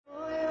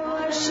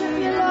The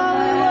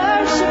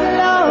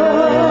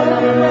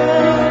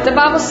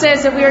Bible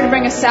says that we are to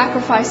bring a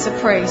sacrifice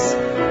of praise.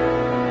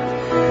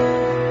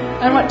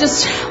 And what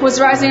just was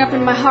rising up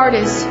in my heart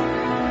is,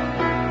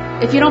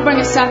 if you don't bring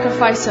a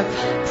sacrifice of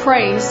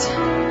praise,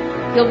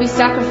 you'll be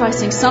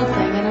sacrificing something,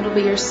 and it'll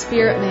be your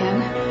spirit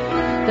man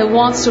that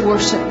wants to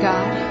worship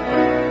God.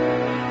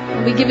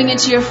 You'll be giving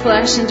into your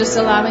flesh and just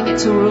allowing it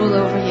to rule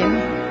over you.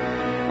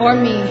 Or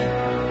me.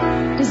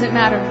 Doesn't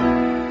matter.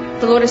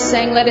 The Lord is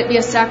saying, let it be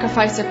a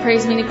sacrifice of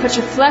praise, meaning put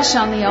your flesh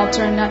on the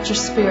altar and not your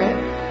spirit.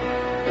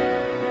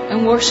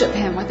 And worship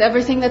Him with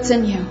everything that's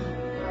in you.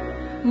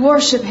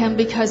 Worship Him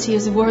because He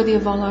is worthy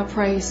of all our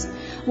praise.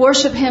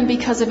 Worship Him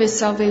because of His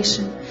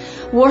salvation.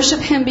 Worship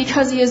Him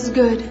because He is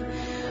good.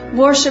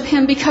 Worship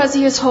Him because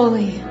He is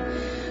holy.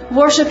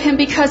 Worship Him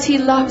because He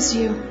loves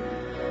you.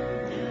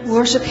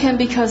 Worship Him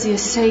because He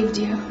has saved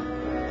you.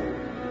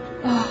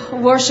 Oh,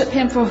 worship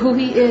Him for who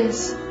He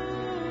is.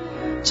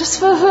 Just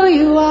for who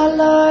you are,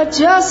 Lord.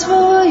 Just for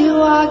who you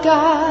are,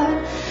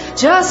 God.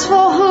 Just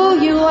for who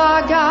you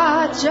are,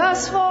 God.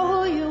 Just for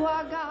who you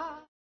are,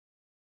 God.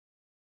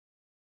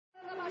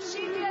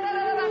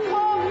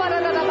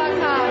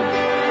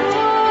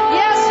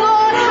 Yes,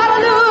 Lord.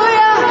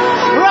 Hallelujah.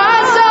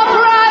 Rise up,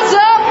 rise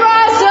up,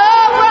 rise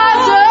up,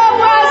 rise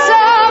up, rise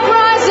up,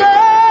 rise up.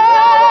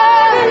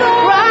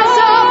 Rise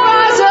up,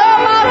 rise up,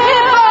 my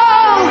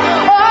people.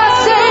 Oh, I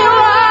say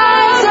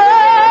rise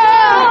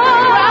up.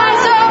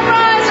 Rise up,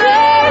 rise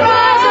up,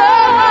 rise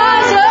up,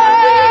 rise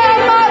up,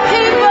 my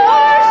people.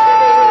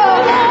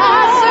 I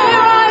say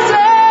rise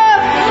up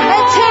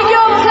and take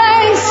your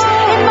place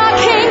in my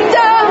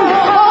kingdom.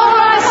 Oh,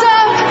 rise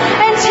up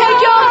and take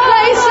your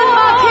place in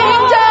my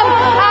kingdom.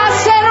 I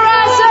said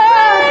rise up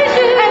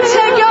and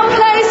take your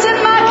place in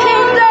my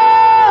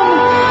kingdom.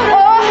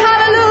 Oh,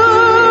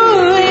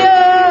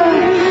 hallelujah.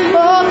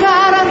 Oh,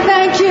 God, I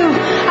thank you.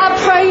 I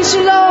praise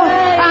you, Lord.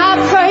 I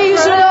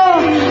praise you,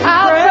 Lord.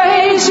 I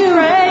praise you.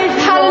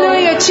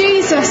 Hallelujah.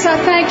 Jesus, I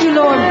thank you,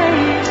 Lord.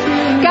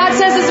 God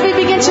says as we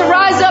begin to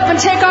rise up and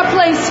take our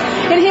place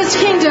in His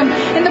kingdom,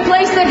 in the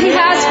place that He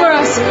has for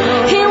us,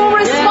 He will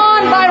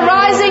respond by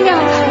rising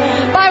up,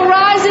 by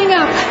rising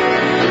up,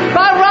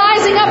 by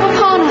rising up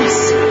upon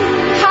us.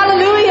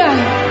 Hallelujah.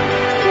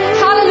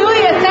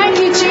 Hallelujah. Thank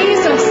you,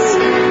 Jesus.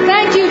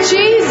 Thank you,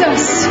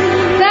 Jesus.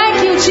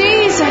 Thank you,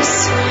 Jesus.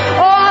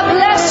 Oh, I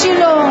bless you,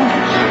 Lord.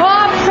 Oh,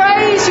 I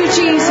praise you,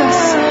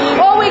 Jesus.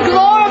 Oh, we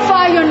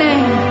glorify your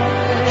name.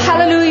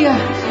 Hallelujah.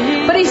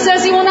 But He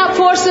says He will not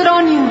force it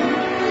on you.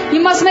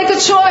 You must make a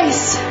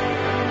choice.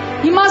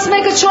 You must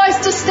make a choice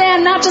to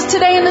stand, not just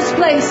today in this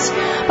place,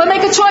 but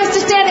make a choice to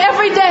stand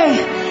every day.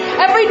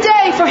 Every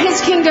day for His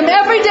kingdom.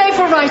 Every day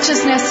for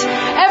righteousness.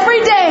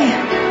 Every day.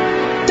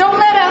 Don't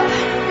let up.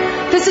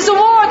 This is a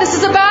war. This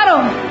is a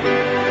battle.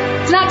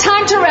 It's not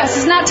time to rest.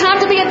 It's not time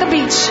to be at the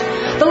beach.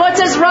 The Lord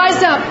says,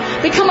 rise up.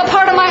 Become a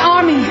part of my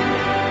army.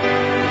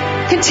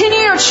 Continue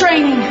your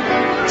training.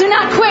 Do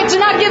not quit. Do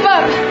not give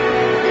up.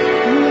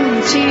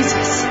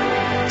 Jesus.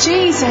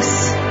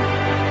 Jesus.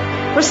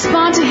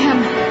 Respond to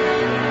Him.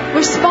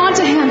 Respond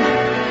to Him.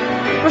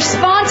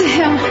 Respond to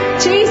Him.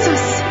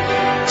 Jesus.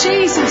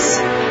 Jesus.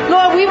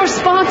 Lord, we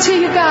respond to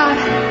you, God.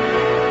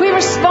 We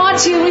respond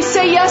to you. We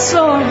say yes,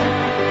 Lord.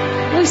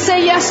 We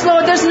say yes,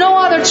 Lord. There's no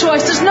other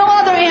choice. There's no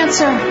other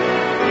answer.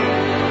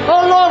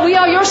 Oh, Lord, we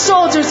are your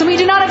soldiers, and we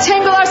do not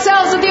entangle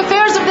ourselves with the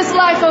affairs of this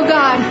life, oh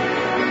God.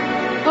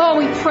 Oh,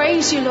 we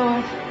praise you,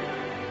 Lord.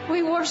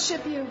 We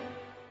worship you.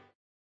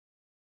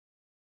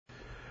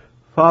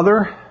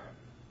 Father,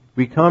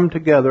 we come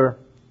together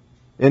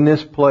in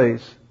this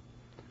place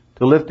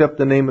to lift up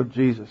the name of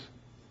Jesus.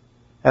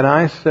 And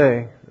I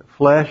say that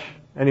flesh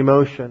and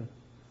emotion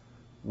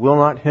will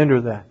not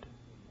hinder that.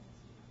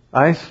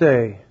 I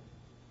say,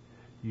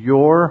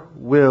 your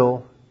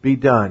will be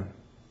done.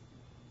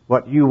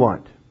 What you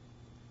want.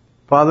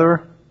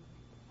 Father,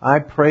 I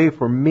pray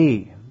for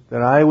me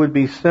that I would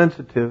be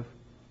sensitive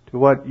to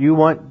what you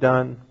want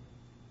done,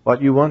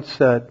 what you want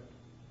said,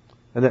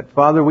 and that,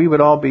 Father, we would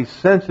all be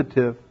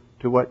sensitive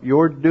to what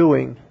you're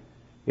doing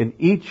in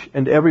each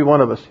and every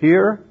one of us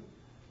here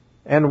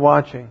and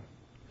watching,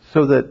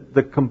 so that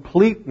the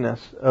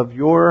completeness of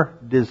your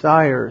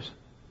desires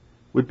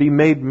would be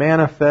made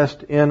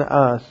manifest in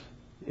us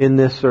in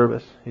this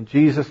service. In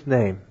Jesus'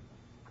 name,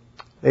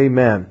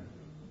 amen.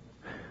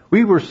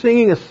 We were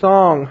singing a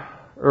song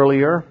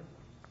earlier.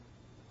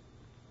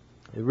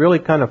 It really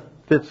kind of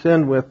fits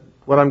in with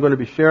what I'm going to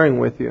be sharing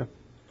with you.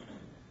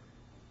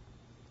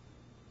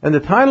 And the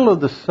title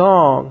of the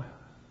song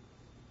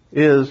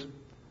is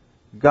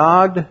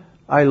God,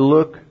 I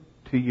Look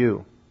to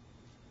You.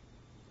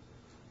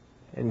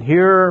 And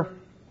here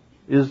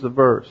is the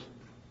verse.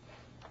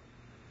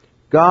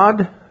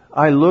 God,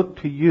 I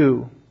look to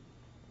you.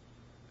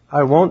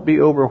 I won't be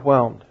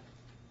overwhelmed.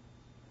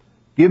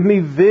 Give me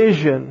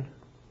vision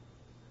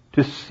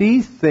to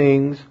see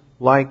things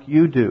like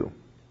you do.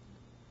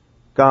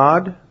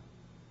 God,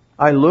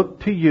 I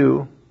look to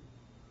you.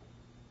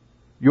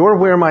 You're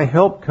where my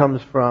help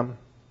comes from.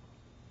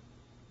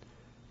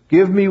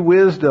 Give me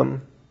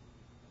wisdom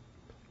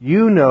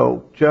You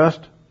know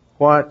just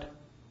what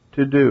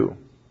to do.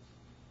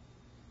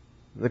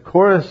 The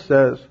chorus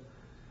says,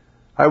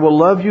 I will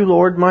love you,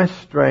 Lord, my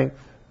strength.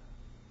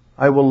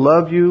 I will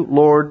love you,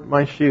 Lord,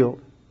 my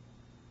shield.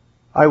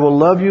 I will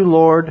love you,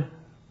 Lord,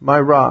 my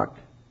rock.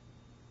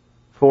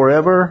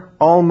 Forever,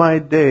 all my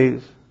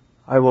days,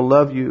 I will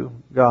love you,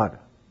 God.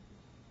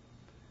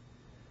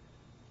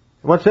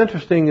 What's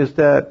interesting is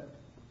that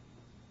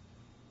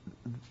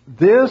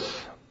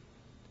this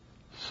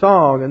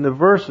song, and the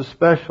verse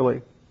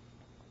especially,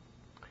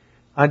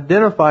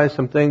 identifies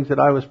some things that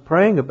I was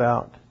praying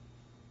about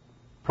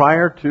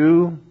prior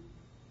to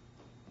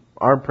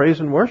our praise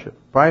and worship,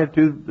 prior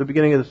to the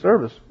beginning of the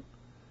service.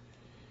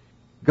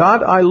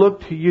 God, I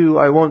look to you,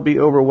 I won't be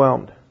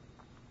overwhelmed.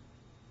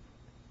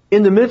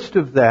 In the midst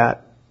of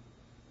that,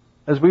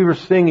 as we were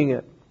singing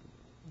it,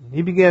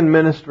 He began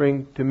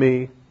ministering to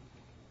me.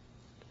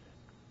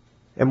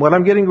 And what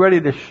I'm getting ready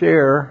to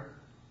share,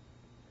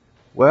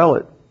 well,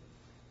 it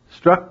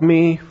struck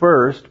me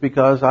first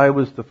because I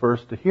was the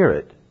first to hear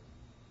it.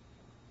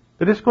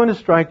 But it's going to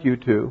strike you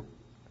too.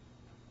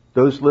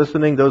 Those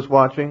listening, those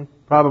watching,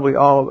 probably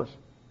all of us.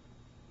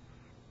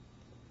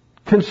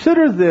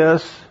 Consider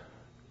this.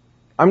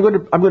 I'm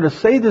going to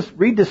say this,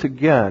 read this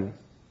again,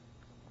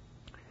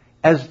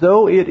 as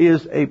though it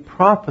is a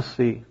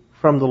prophecy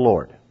from the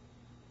Lord.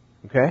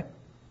 Okay?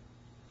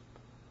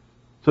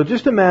 So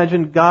just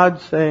imagine God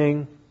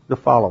saying the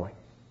following.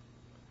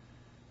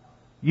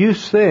 You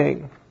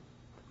sing,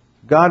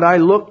 God, I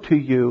look to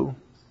you,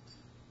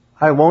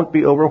 I won't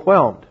be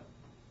overwhelmed.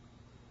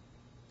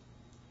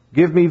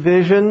 Give me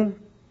vision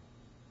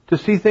to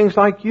see things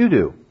like you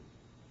do.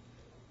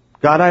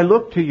 God, I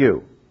look to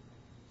you.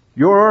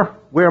 You're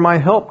where my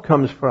help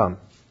comes from.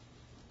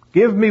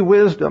 Give me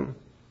wisdom.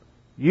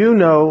 You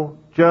know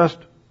just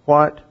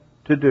what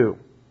to do.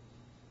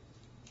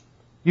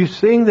 You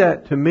sing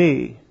that to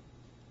me,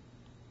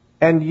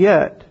 and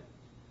yet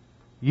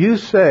you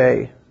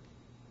say,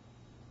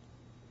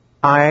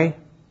 I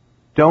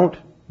don't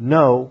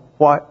know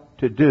what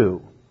to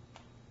do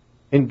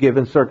in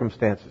given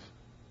circumstances.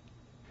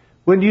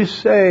 When you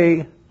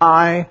say,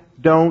 I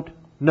don't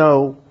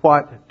know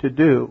what to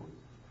do,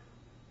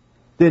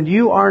 then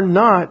you are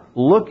not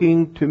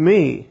looking to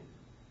me.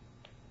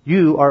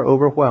 You are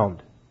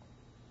overwhelmed.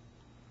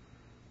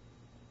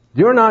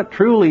 You're not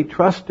truly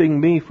trusting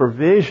me for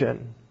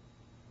vision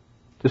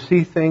to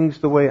see things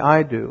the way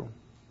I do.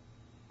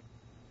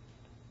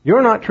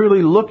 You're not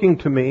truly looking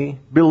to me,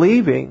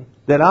 believing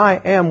that I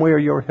am where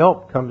your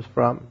help comes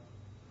from.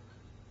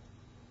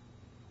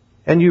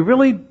 And you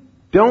really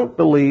don't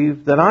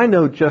believe that I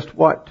know just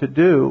what to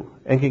do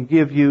and can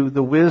give you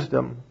the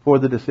wisdom for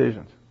the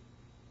decisions.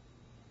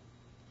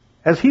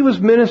 As he was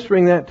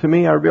ministering that to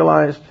me, I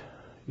realized,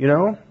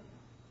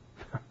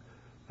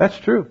 that's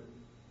true.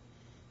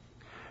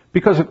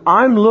 Because if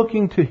I'm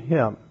looking to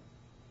Him,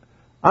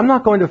 I'm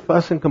not going to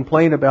fuss and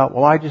complain about,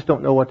 I just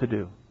don't know what to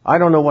do. I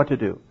don't know what to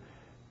do.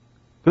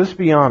 Let's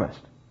be honest.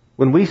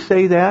 When we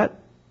say that,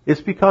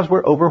 it's because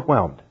we're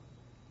overwhelmed.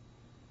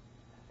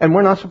 And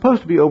we're not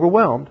supposed to be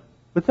overwhelmed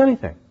with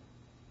anything.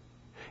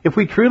 If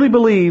we truly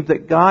believe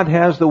that God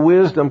has the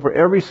wisdom for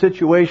every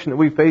situation that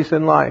we face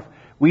in life,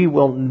 we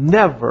will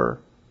never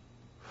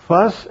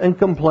fuss and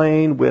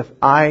complain with,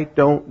 I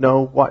don't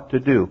know what to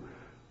do.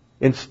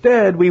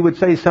 Instead, we would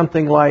say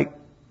something like,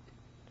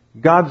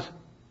 God's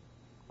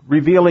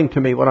revealing to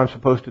me what I'm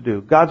supposed to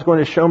do. God's going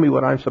to show me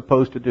what I'm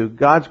supposed to do.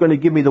 God's going to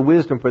give me the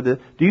wisdom for this.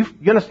 Do you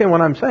understand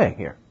what I'm saying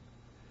here?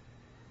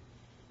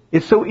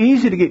 It's so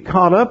easy to get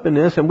caught up in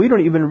this, and we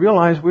don't even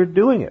realize we're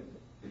doing it.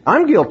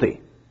 I'm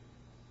guilty.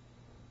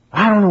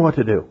 I don't know what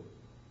to do.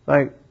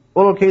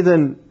 Okay,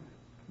 then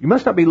you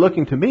must not be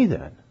looking to me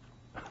then.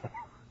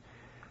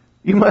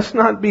 You must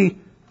not be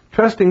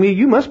trusting me.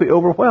 You must be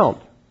overwhelmed.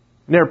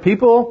 And there are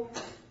people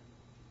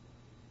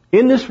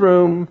in this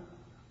room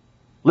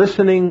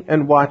listening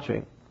and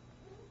watching.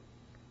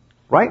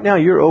 Right now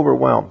you're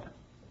overwhelmed.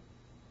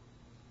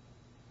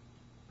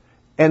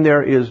 And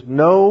there is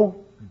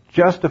no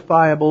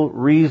justifiable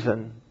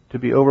reason to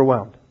be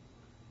overwhelmed.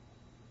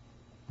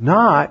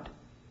 Not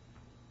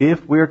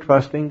if we're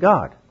trusting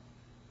God.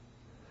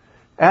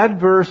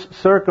 Adverse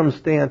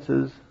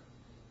circumstances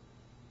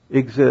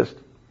exist.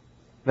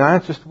 Now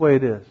that's just the way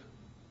it is.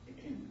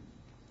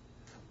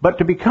 But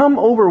to become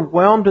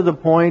overwhelmed to the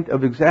point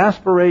of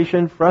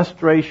exasperation,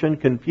 frustration,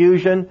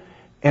 confusion,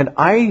 and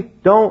I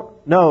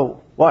don't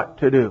know what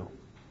to do.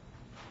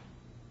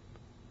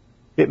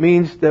 It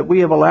means that we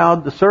have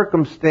allowed the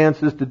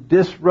circumstances to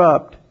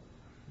disrupt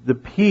the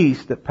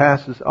peace that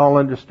passes all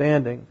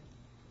understanding,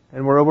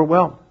 and we're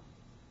overwhelmed.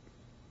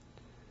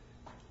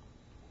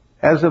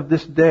 As of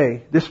this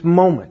day, this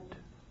moment,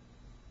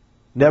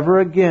 never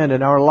again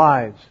in our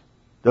lives,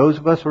 those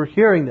of us who are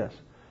hearing this,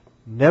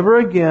 never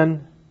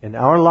again in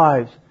our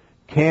lives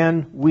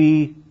can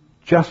we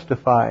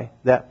justify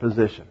that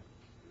position.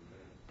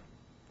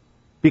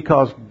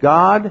 Because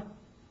God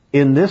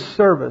in this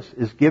service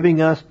is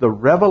giving us the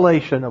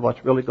revelation of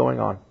what's really going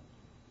on.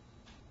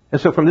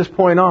 And so from this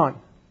point on,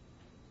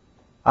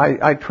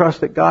 I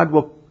trust that God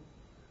will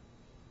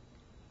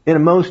in a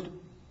most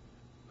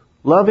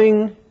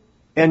loving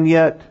and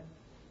yet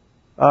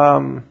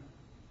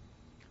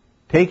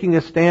taking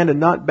a stand and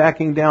not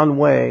backing down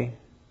way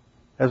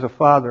as a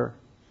father.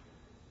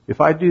 If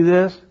I do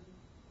this,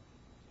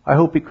 I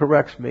hope He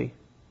corrects me.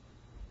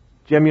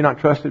 Jim, you're not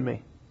trusting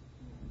me.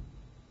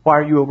 Why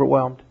are you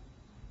overwhelmed?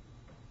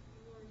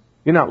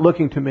 You're not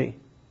looking to me.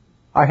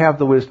 I have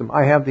the wisdom.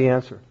 I have the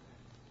answer.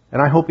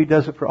 And I hope He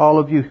does it for all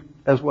of you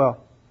as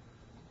well.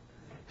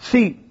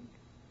 See,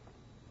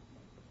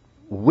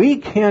 we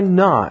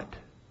cannot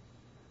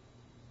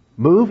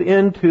move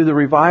into the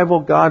revival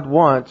God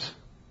wants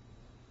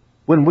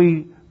when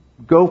we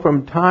go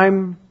from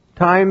time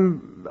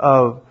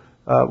of,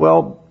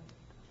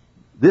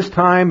 this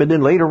time and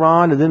then later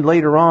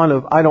on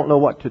of I don't know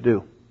what to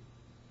do.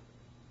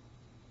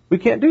 We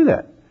can't do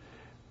that.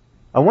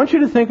 I want you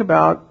to think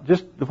about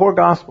just the 4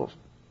 Gospels.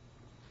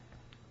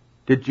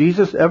 Did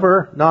Jesus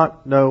ever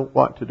not know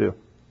what to do?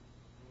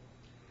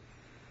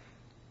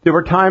 There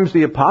were times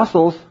the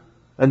apostles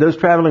and those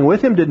traveling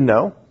with Him didn't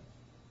know.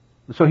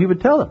 So He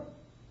would tell them,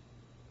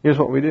 here's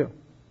what we do.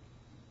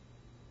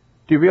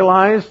 Do you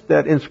realize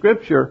that in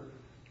Scripture,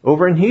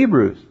 over in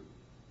Hebrews,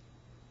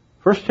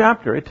 first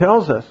chapter, it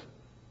tells us,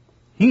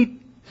 He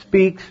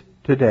speaks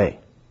today.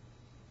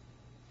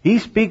 He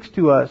speaks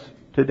to us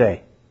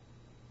today.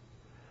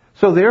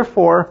 So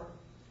therefore,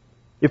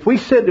 if we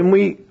sit and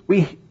we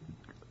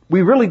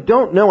really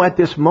don't know at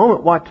this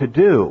moment what to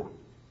do,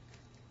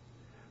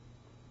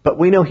 but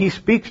we know He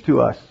speaks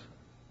to us,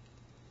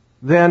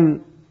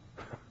 then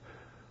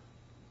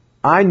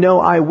I know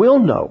I will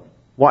know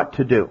what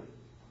to do.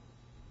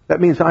 That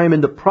means I am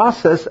in the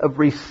process of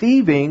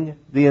receiving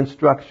the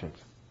instructions.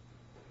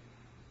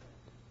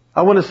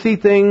 I want to see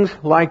things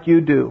like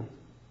you do.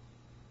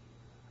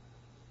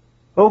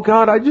 Oh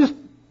God, I just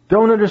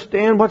don't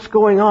understand what's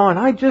going on.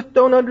 I just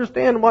don't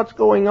understand what's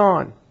going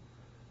on.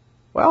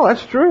 Well,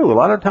 that's true. A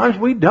lot of times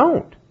we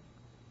don't.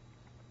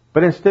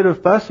 But instead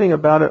of fussing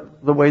about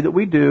it the way that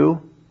we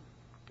do,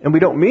 and we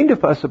don't mean to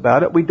fuss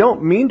about it, we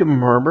don't mean to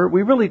murmur,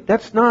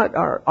 that's not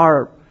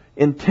our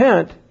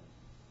intent,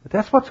 but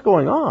that's what's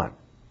going on.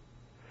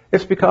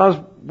 It's because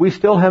we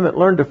still haven't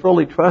learned to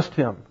fully trust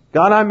Him.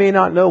 God, I may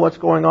not know what's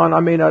going on, I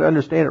may not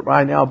understand it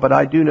right now, but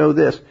I do know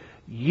this.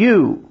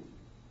 You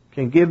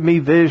can give me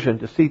vision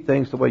to see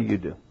things the way you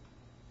do.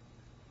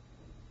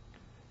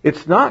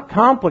 It's not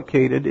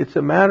complicated, it's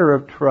a matter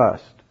of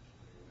trust.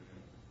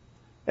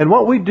 And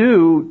what we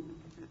do,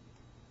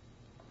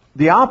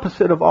 the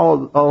opposite of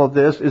all of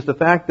this is the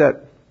fact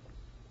that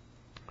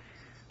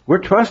we're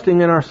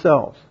trusting in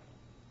ourselves.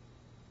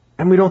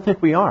 And we don't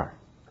think we are.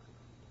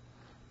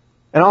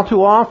 And all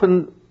too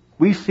often,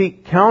 we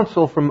seek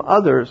counsel from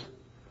others.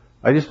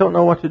 I just don't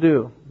know what to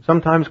do.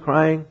 Sometimes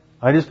crying,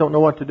 I just don't know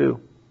what to do.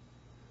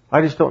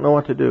 I just don't know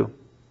what to do.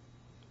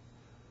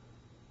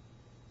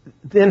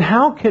 Then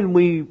how can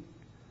we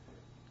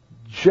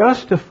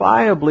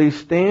justifiably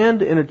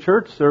stand in a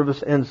church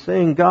service and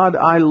sing, God,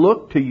 I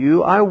look to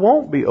you, I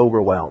won't be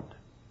overwhelmed.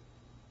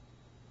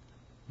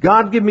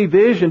 God, give me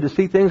vision to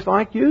see things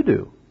like you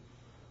do.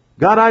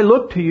 God, I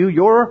look to you,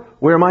 you're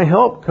where my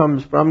help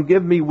comes from.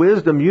 Give me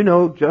wisdom, you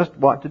know just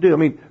what to do. I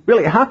mean,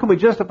 really, how can we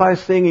justify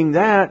singing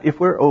that if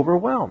we're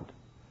overwhelmed?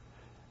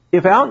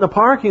 If out in the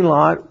parking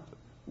lot,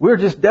 we're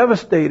just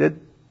devastated,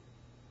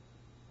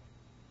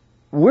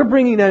 we're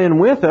bringing that in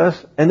with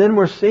us, and then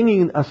we're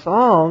singing a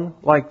song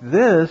like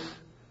this,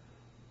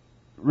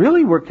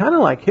 really we're kind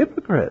of like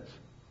hypocrites.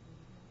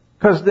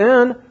 Because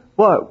then,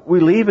 what? We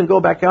leave and go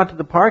back out to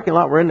the parking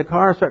lot, we're in the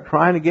car and start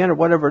crying again or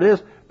whatever it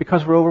is,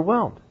 because we're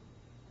overwhelmed.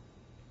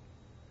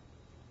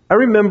 I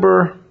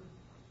remember,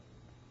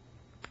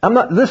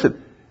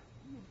 listen,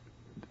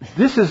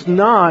 this is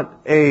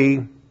not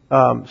a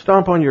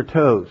stomp on your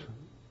toes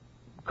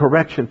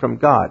correction from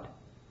God.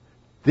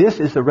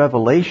 This is a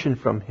revelation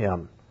from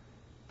Him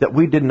that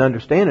we didn't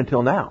understand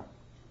until now.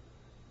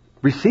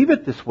 Receive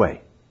it this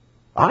way.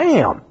 I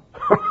am.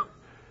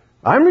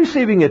 I'm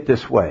receiving it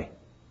this way.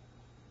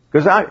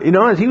 Because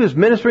as He was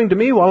ministering to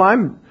me while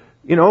I'm,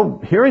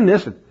 hearing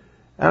this,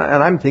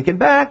 and I'm thinking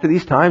back to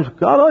these times,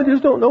 God, I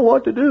just don't know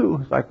what to do.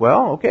 It's like,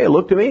 well, okay,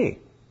 look to me.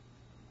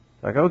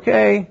 It's like,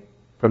 okay,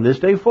 from this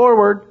day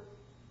forward,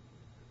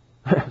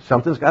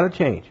 something's got to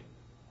change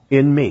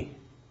in me.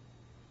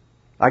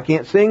 I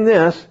can't sing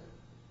this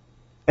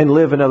and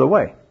live another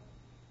way.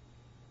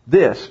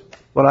 This,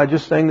 what I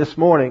just sang this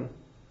morning,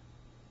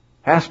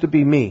 has to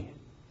be me.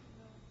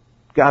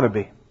 Got to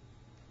be.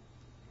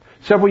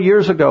 Several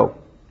years ago,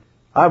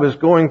 I was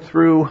going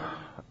through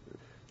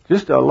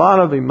just a lot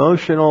of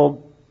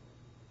emotional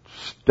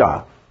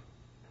stuff.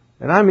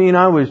 And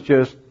I was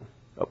just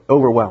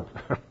overwhelmed.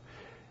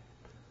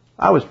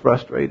 I was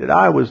frustrated.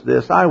 I was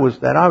this, I was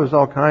that, I was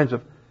all kinds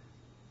of...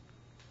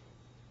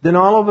 Then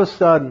all of a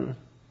sudden,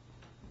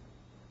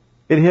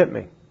 it hit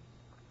me.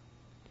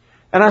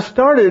 And I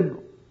started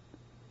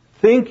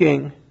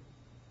thinking,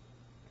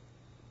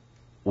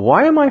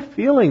 why am I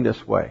feeling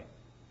this way?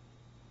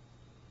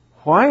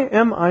 Why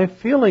am I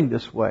feeling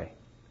this way?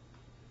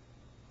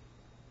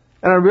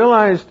 And I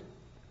realized,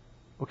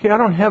 Okay, I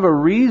don't have a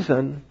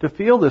reason to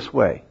feel this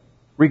way.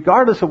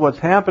 Regardless of what's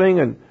happening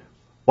and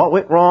what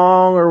went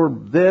wrong or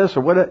this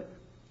or what,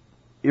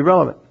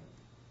 irrelevant.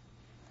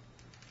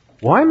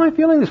 Why am I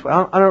feeling this way?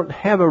 I don't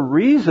have a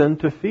reason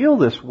to feel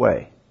this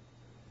way.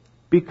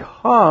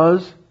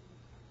 Because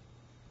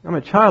I'm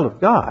a child of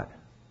God.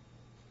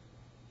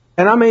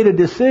 And I made a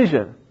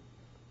decision.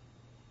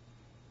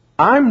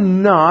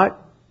 I'm not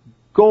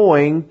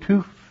going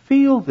to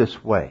feel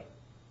this way.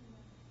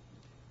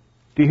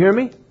 Do you hear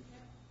me?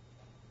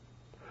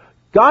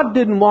 God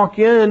didn't walk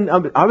in.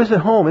 I was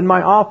at home in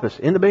my office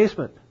in the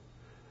basement.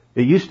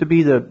 It used to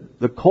be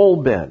the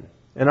coal bin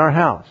in our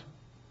house.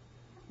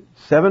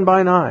 7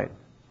 by 9.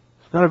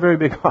 It's not a very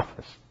big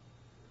office.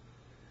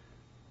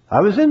 I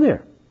was in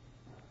there.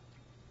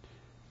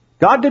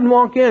 God didn't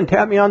walk in,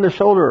 tap me on the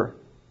shoulder.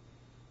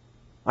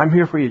 I'm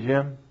here for you,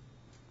 Jim.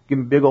 Give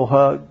me a big old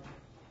hug.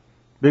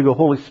 Big old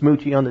holy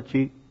smoochie on the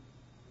cheek.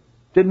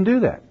 Didn't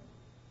do that.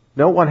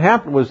 No, what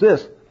happened was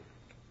this.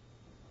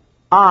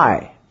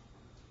 I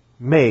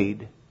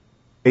made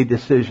a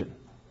decision.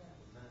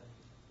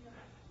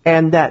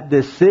 And that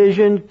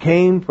decision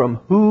came from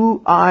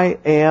who I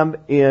am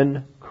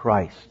in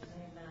Christ.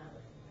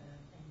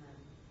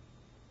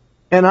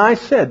 And I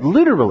said,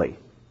 literally,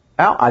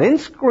 I didn't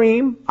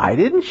scream, I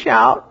didn't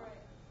shout,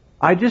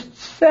 I just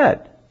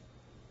said,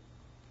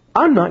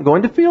 I'm not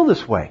going to feel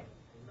this way.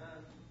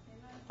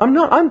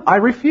 I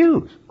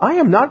refuse. I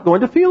am not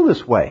going to feel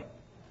this way.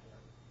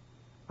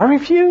 I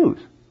refuse.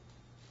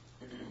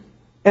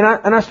 And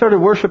I started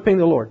worshiping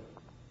the Lord.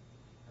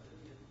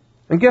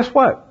 And guess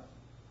what?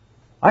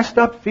 I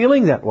stopped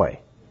feeling that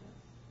way.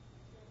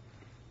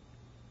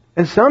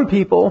 And some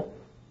people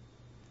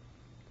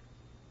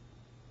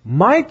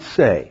might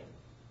say,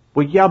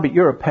 well, yeah, but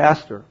you're a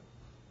pastor.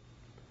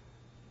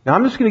 Now,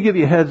 I'm just going to give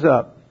you a heads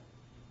up.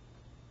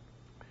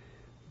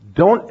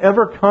 Don't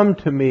ever come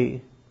to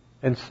me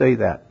and say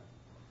that.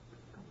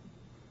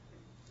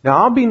 Now,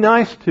 I'll be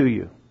nice to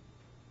you,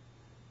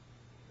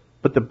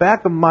 but the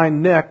back of my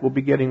neck will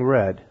be getting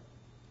red.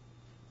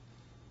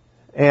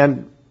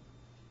 And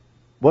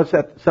what's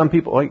that? Some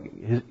people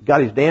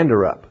got his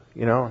dander up,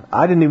 you know.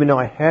 I didn't even know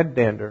I had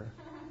dander.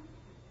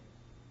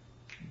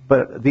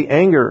 But the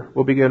anger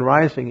will begin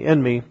rising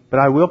in me, but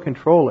I will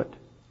control it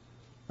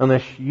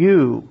unless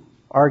you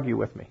argue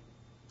with me.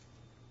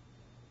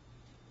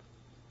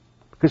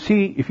 Because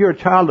see, if you're a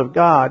child of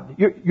God,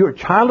 you're a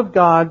child of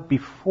God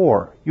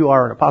before you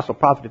are an apostle,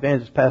 prophet,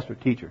 evangelist, pastor,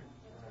 teacher.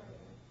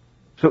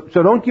 So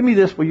don't give me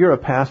this, well, you're a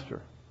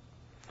pastor.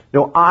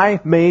 No, I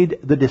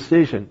made the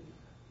decision.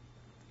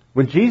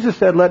 When Jesus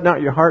said, let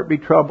not your heart be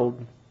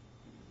troubled,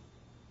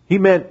 He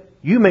meant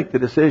you make the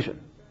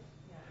decision.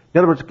 In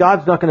other words,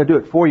 God's not going to do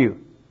it for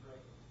you.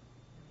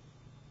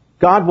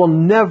 God will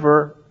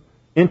never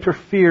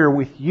interfere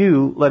with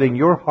you letting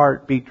your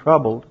heart be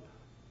troubled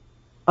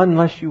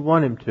unless you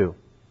want Him to.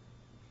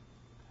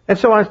 And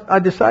so I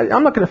decided,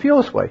 I'm not going to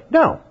feel this way.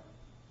 No,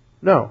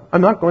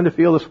 I'm not going to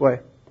feel this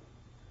way.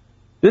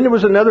 Then there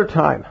was another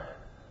time.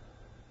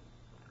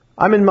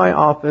 I'm in my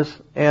office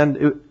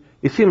and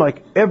it seemed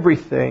like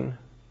everything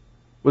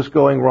was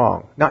going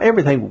wrong. Now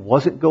everything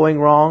wasn't going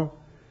wrong,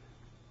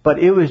 but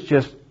it was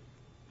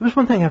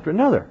one thing after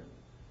another.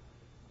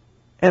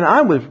 And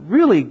I was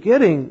really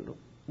getting,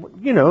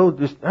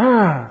 just,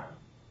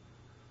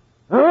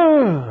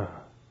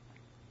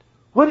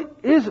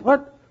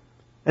 what?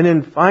 And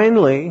then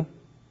finally,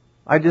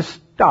 I just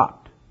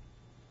stopped.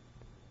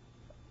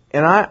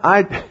 And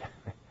I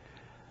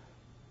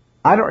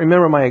don't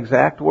remember my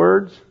exact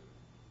words.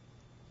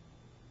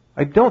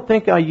 I don't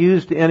think I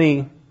used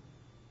any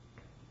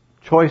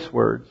choice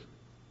words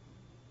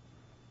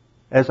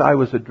as I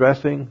was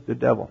addressing the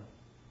devil.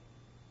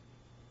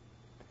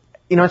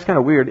 It's kind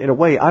of weird. In a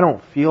way, I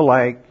don't feel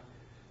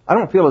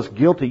as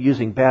guilty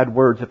using bad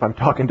words if I'm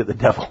talking to the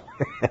devil.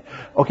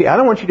 Okay, I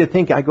don't want you to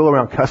think I go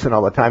around cussing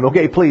all the time.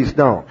 Okay, please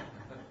don't.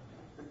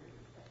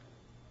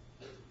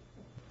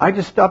 I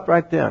just stopped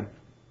right then.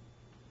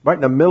 Right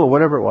in the middle of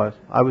whatever it was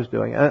I was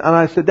doing. And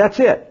I said, that's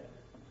it.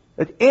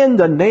 In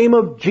the name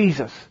of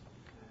Jesus.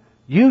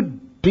 You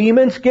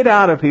demons, get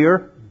out of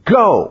here.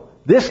 Go.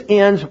 This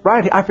ends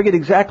right here. I forget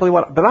exactly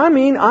what, but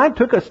I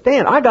took a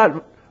stand. I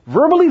got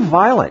verbally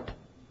violent.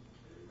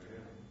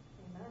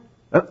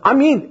 There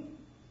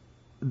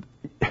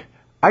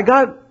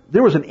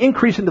was an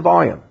increase in the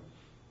volume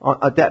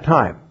at that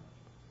time.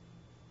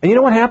 And you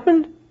know what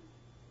happened?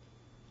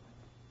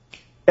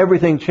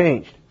 Everything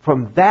changed.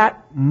 From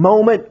that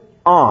moment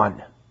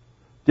on,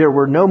 there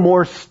were no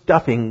more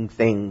stuffing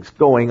things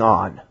going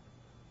on.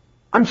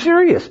 I'm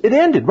serious. It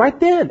ended right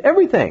then.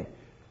 Everything.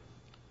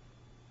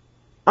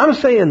 I'm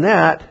saying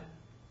that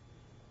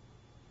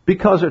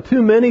because there are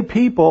too many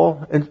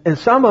people, and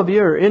some of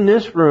you are in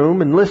this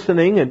room and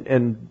listening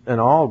and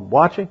all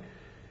watching.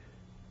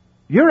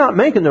 You're not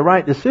making the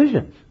right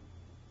decisions.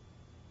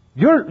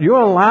 You're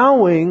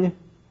allowing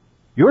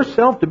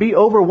yourself to be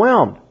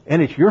overwhelmed,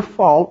 and it's your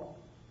fault,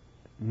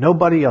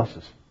 nobody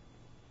else's.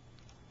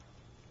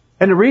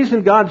 And the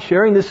reason God's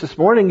sharing this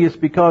morning is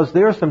because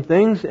there are some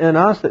things in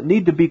us that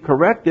need to be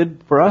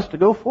corrected for us to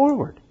go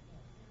forward.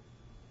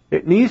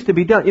 It needs to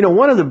be done. You know,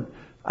 one of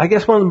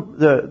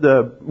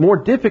the more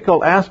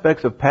difficult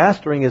aspects of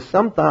pastoring is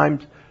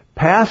sometimes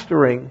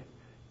pastoring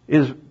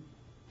is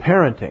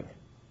parenting.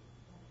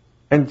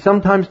 And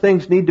sometimes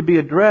things need to be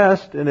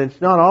addressed, and it's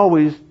not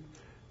always,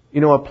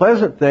 a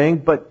pleasant thing,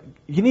 but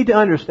you need to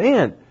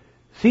understand.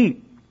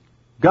 See,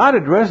 God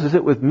addresses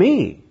it with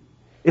me.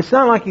 It's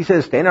not like He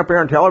says, stand up here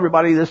and tell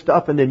everybody this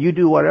stuff and then you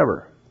do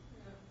whatever.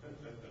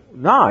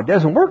 No, it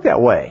doesn't work that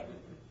way.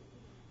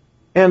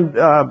 And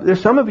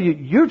there's some of you,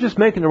 you're just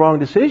making the wrong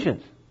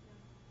decisions.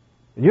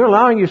 And you're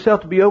allowing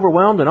yourself to be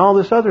overwhelmed and all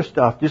this other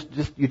stuff.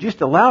 You're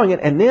just allowing it.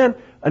 And then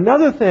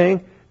another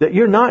thing that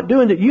you're not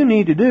doing that you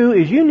need to do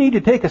is you need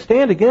to take a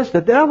stand against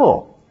the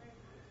devil.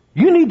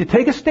 You need to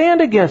take a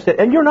stand against it.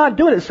 And you're not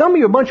doing it. Some of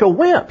you are a bunch of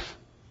wimps.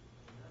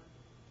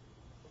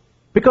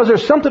 Because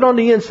there's something on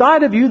the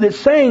inside of you that's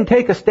saying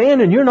take a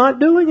stand and you're not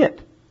doing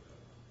it.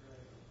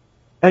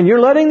 And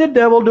you're letting the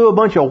devil do a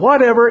bunch of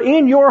whatever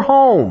in your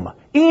home,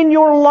 in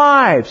your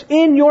lives,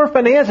 in your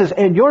finances,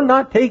 and you're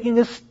not taking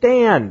a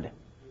stand.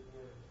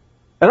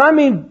 And I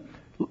mean,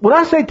 when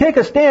I say take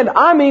a stand,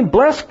 I mean,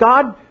 bless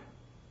God,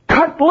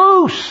 cut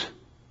loose.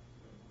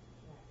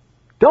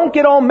 Don't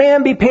get all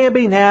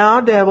mamby-pamby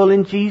now, devil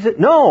in Jesus.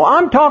 No,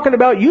 I'm talking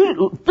about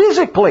you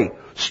physically.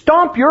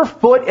 Stomp your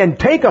foot and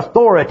take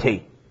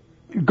authority.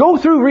 Go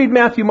through, read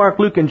Matthew, Mark,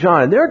 Luke, and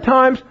John. And there are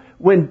times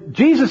when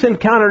Jesus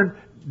encountered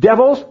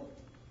devils,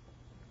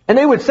 and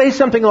they would say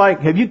something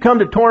like, have you come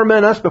to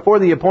torment us before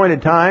the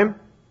appointed time?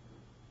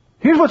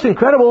 Here's what's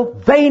incredible.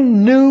 They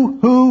knew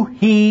who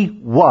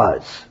He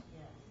was.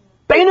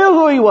 They knew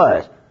who He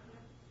was.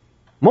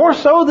 More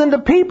so than the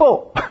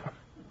people.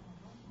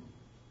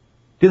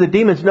 Do the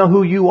demons know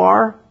who you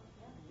are?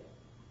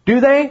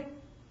 Do they?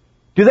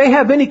 Do they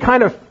have any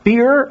kind of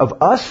fear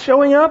of us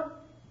showing up?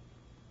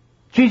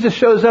 Jesus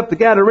shows up, the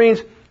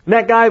Gadarenes, and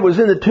that guy was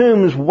in the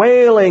tombs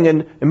wailing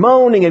and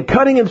moaning and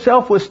cutting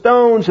himself with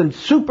stones and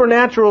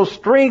supernatural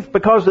strength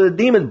because of the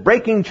demons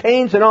breaking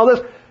chains and all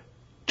this.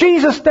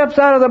 Jesus steps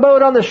out of the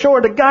boat on the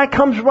shore. The guy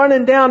comes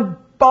running down,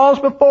 falls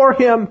before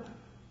Him.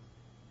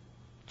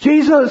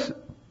 Jesus,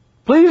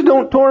 please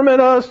don't torment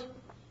us.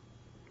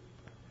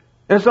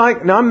 And it's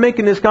like, now I'm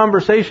making this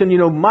conversation,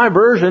 my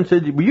version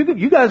said,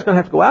 you guys are going to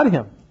have to go out of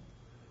him.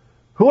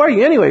 Who are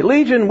you anyway?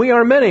 Legion, we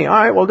are many. All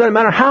right, well, it doesn't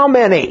matter how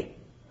many.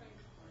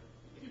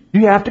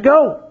 You have to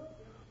go.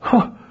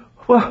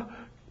 Well,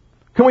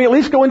 can we at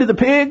least go into the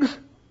pigs?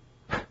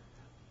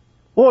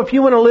 Well, if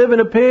you want to live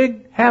in a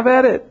pig, have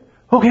at it.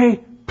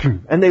 Okay.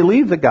 And they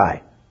leave the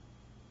guy.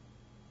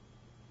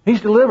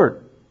 He's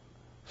delivered.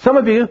 Some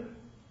of you,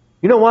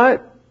 you know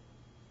what?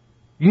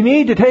 You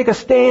need to take a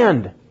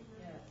stand.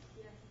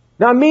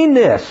 Now I mean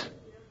this.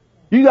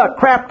 You got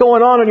crap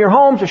going on in your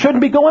homes that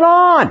shouldn't be going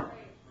on.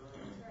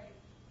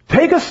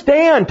 Take a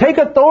stand. Take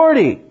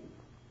authority.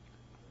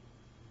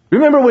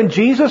 Remember when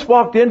Jesus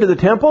walked into the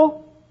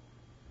temple?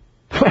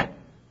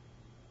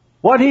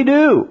 What'd He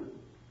do?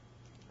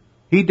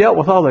 He dealt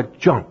with all the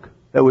junk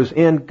that was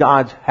in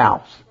God's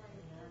house.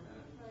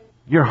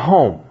 Your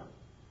home.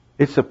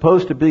 It's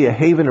supposed to be a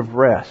haven of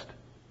rest.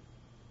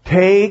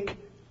 Take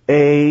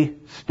a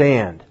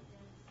stand.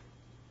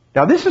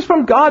 Now this is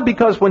from God,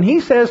 because when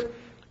He says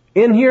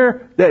in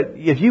here that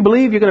if you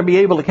believe you're going to be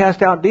able to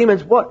cast out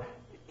demons,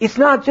 it's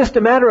not just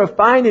a matter of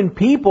finding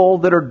people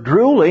that are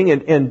drooling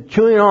and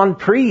chewing on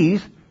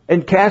trees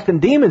and casting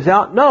demons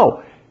out.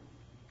 No.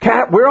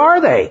 Where are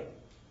they?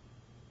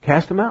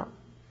 Cast them out.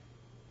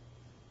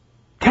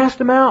 Cast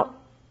them out.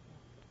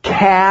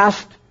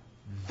 Cast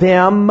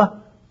them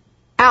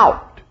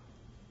out.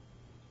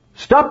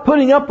 Stop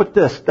putting up with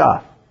this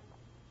stuff.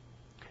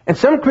 And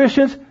some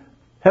Christians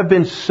have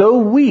been so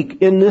weak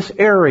in this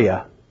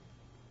area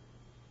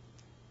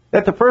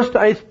that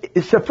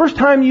it's the first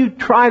time you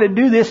try to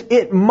do this,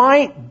 it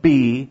might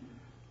be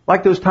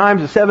like those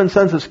times the 7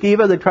 sons of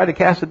Sceva, they tried to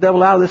cast the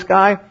devil out of this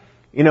guy.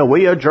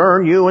 We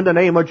adjourn you in the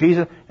name of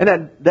Jesus.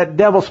 And that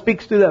devil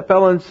speaks through that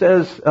fellow and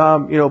says,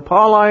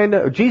 Paul I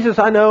know, Jesus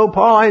I know,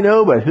 Paul I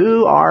know, but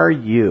who are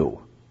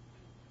you?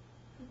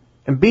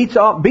 And beats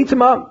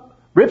him up,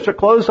 rips their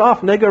clothes off,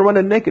 and they go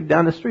running naked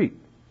down the street.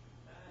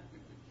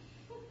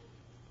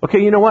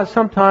 Okay, you know what?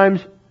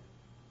 Sometimes,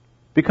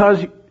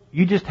 because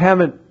you just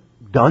haven't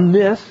done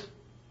this,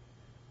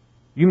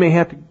 you may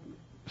have to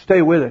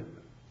stay with it.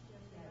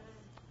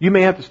 You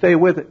may have to stay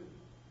with it.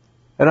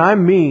 And I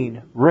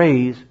mean,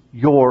 raise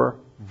your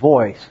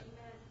voice.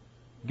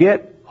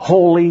 Get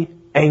holy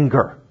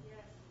anger.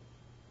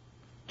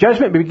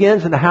 Judgment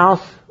begins in the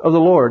house of the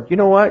Lord. You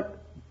know what?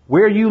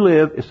 Where you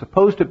live is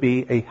supposed to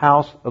be a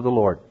house of the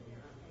Lord.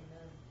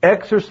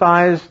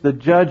 Exercise the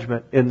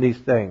judgment in these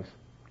things.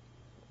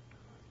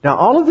 Now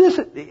all of this,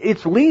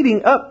 it's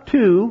leading up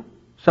to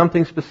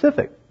something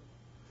specific.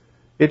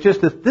 It's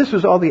just that this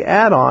was all the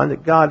add-on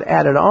that God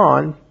added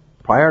on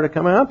prior to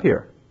coming up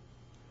here.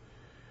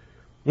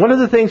 One of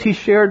the things He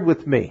shared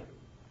with me,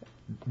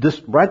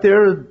 just right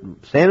there,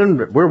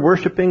 standing, we're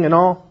worshiping and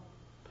all.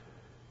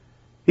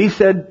 He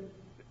said,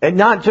 and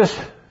not just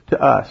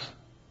to us,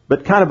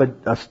 but kind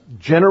of a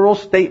general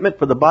statement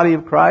for the body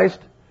of Christ.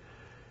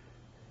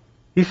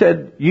 He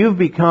said, you've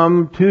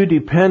become too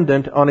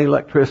dependent on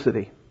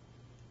electricity.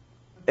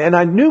 And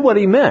I knew what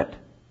he meant.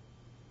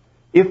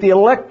 If the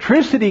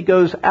electricity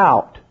goes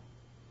out,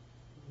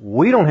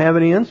 we don't have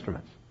any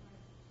instruments.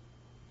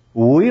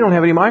 We don't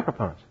have any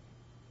microphones.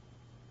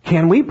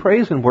 Can we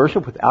praise and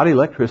worship without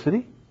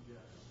electricity?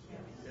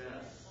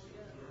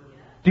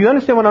 Do you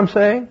understand what I'm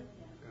saying?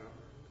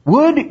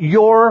 Would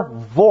your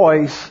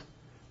voice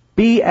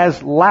be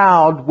as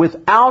loud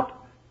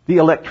without the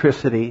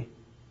electricity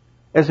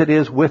as it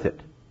is with it?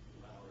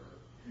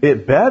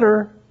 It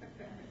better.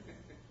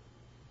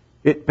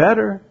 It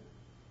better.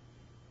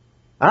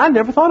 I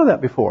never thought of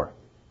that before.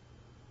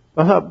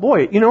 I thought,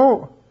 boy,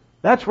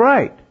 that's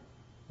right.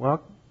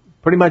 Well,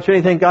 pretty much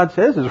anything God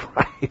says is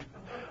right.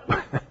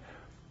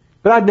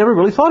 But I'd never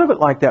really thought of it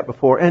like that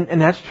before,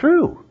 and that's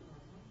true.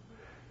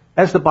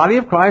 As the body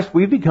of Christ,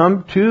 we've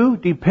become too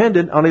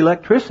dependent on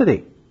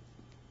electricity.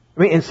 I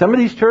mean, in some of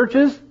these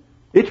churches,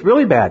 it's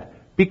really bad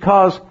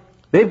because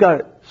they've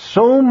got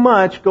so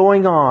much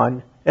going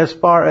on as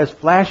far as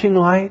flashing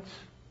lights,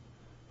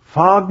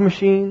 fog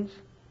machines,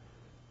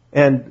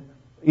 and,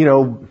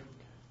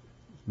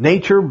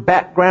 nature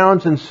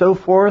backgrounds and so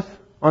forth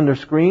on their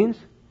screens.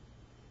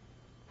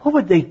 What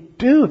would they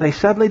do if they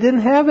suddenly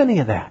didn't have any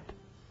of that?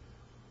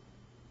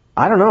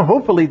 I don't know.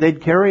 Hopefully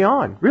they'd carry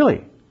on.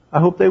 Really. I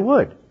hope they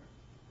would.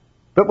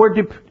 But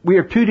we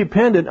are too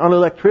dependent on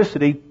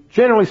electricity,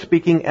 generally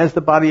speaking, as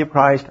the body of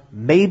Christ.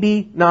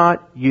 Maybe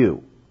not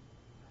you.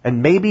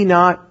 And maybe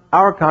not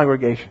our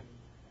congregation.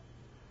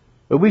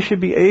 But we should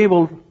be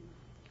able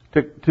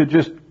to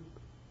just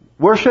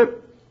worship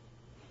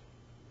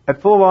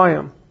at full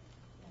volume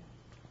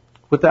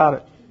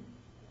without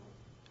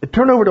it.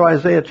 Turn over to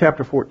Isaiah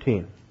chapter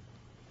 14.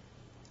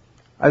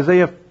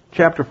 Isaiah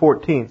chapter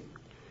 14.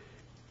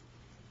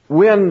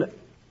 When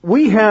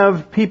we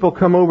have people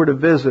come over to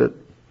visit,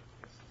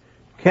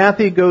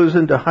 Kathy goes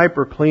into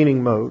hyper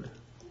cleaning mode.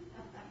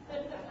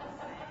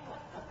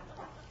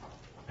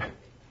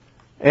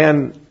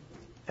 And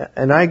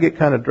I get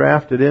kind of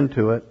drafted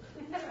into it.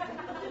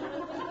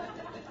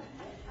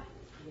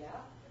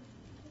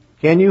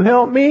 Can you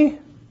help me?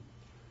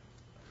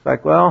 It's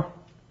like, well,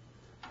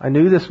 I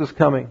knew this was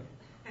coming.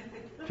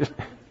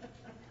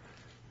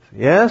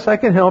 Yes, I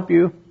can help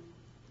you.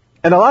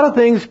 And a lot of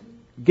things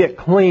get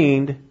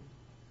cleaned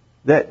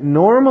that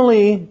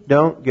normally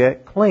don't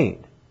get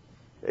cleaned.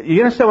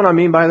 You understand what I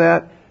mean by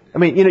that? I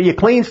mean, you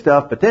clean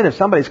stuff, but then if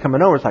somebody's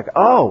coming over, it's like,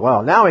 oh,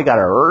 well, now we got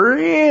to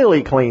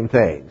really clean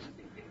things.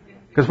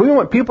 Because we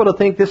want people to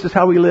think this is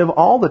how we live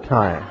all the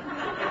time.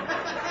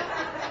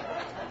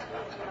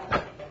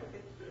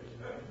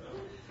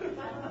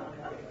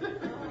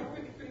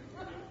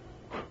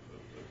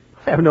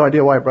 I have no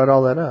idea why I brought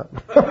all that up.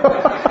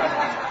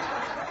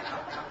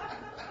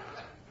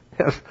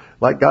 Yes,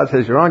 like God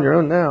says, you're on your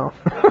own now.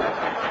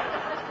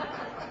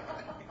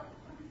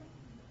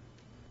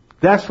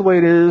 That's the way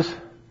it is.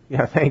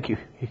 Yeah, thank you.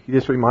 You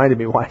just reminded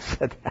me why I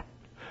said that.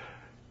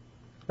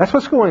 That's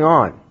what's going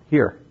on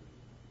here.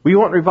 We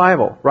want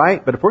revival,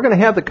 right? But if we're going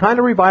to have the kind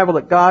of revival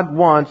that God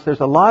wants,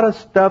 there's a lot of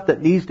stuff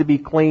that needs to be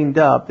cleaned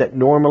up that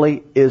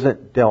normally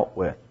isn't dealt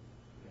with.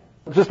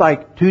 Just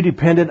like too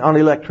dependent on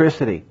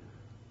electricity.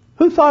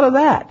 Who thought of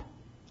that?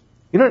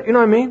 You know what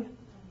I mean?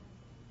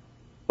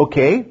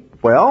 Okay,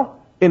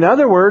 well, in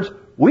other words,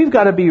 we've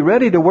got to be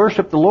ready to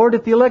worship the Lord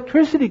if the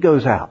electricity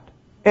goes out.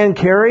 And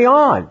carry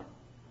on.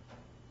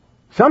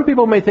 Some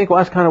people may think, well,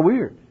 that's kind of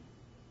weird.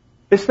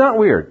 It's not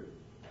weird.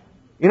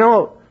 They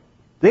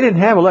didn't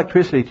have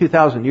electricity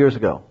 2,000 years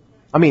ago.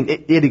 I mean,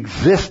 it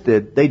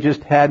existed. They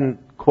just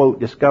hadn't, quote,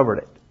 discovered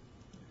it.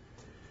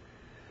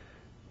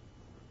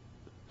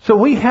 So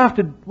we have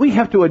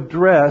to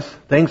address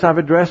things I've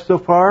addressed so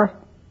far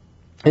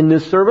in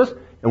this service,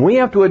 and we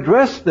have to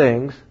address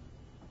things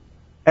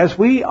as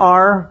we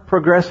are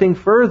progressing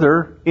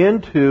further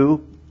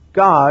into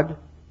God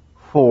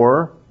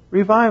for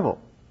revival.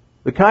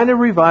 The kind of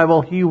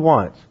revival He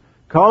wants.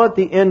 Call it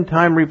the end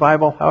time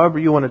revival, however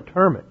you want to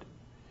term it.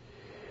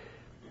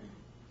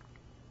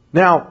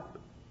 Now,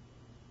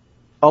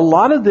 a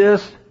lot of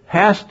this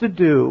has to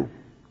do,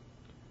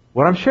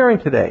 what I'm sharing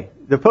today,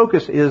 the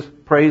focus is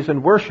praise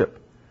and worship.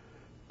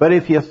 But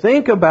if you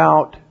think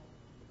about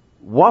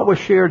what was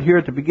shared here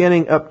at the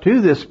beginning up to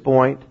this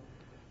point,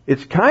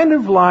 it's kind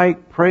of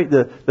like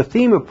the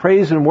theme of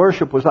praise and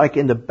worship was like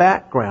in the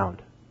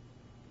background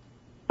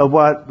of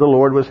what the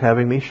Lord was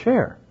having me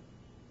share.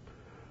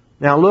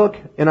 Now look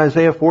in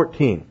Isaiah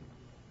 14.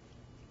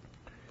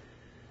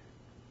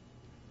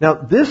 Now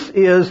this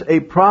is a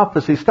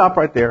prophecy. Stop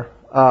right there.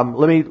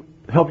 Let me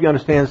help you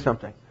understand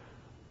something.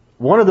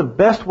 One of the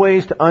best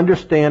ways to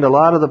understand a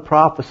lot of the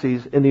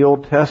prophecies in the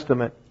Old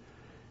Testament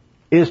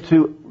is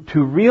to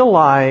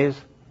realize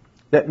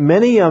that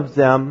many of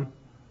them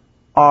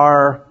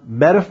are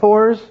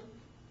metaphors,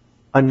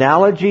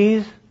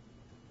 analogies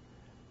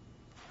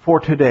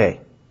for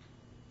today.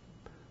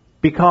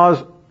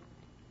 Because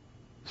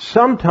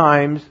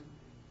sometimes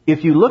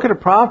if you look at a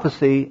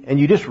prophecy and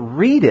you just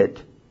read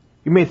it,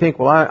 you may think,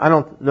 well, I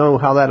don't know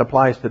how that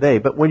applies today.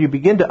 But when you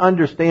begin to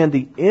understand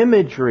the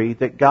imagery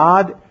that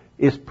God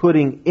is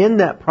putting in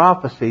that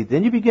prophecy,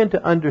 then you begin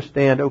to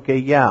understand, okay,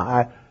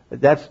 yeah,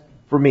 that's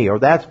for me, or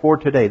that's for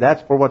today.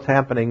 That's for what's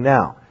happening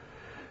now.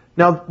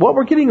 Now, what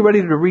we're getting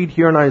ready to read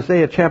here in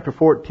Isaiah chapter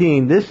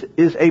 14, this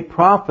is a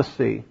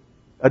prophecy,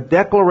 a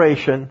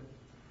declaration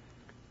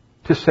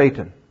to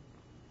Satan.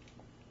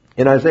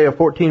 In Isaiah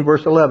 14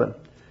 verse 11,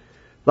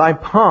 thy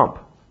pomp,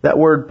 that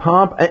word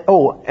pomp,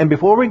 and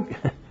before we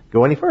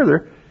go any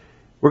further,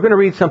 we're going to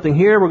read something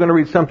here, we're going to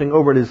read something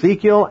over in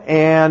Ezekiel,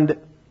 and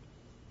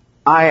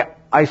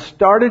I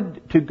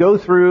started to go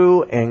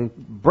through and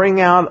bring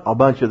out a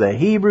bunch of the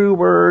Hebrew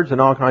words and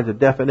all kinds of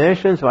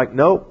definitions. Like,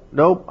 nope,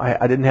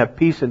 I didn't have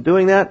peace in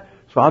doing that.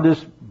 So I'll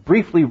just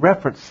briefly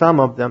reference some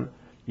of them.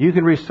 You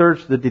can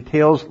research the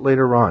details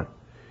later on.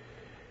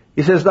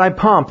 He says, thy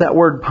pomp, that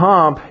word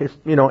pomp is,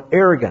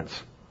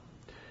 arrogance,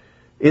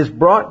 is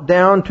brought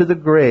down to the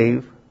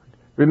grave.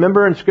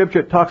 Remember in Scripture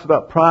it talks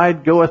about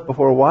pride goeth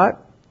before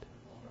what?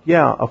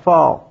 Yeah, a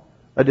fall,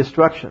 a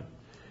destruction.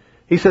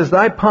 He says,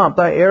 thy pomp,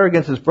 thy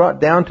arrogance is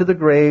brought down to the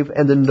grave,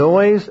 and the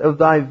noise of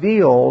thy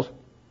viols,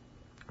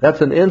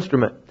 that's an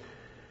instrument.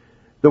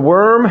 The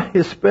worm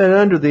is spread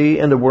under thee,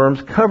 and the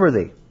worms cover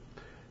thee.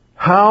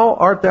 How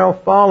art thou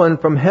fallen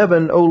from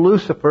heaven, O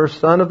Lucifer,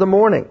 son of the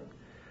morning?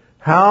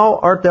 How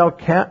art thou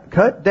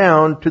cut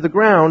down to the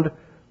ground,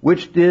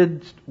 which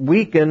didst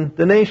weaken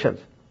the nations?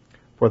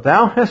 For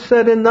thou hast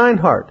said in thine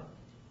heart,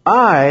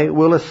 I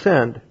will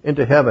ascend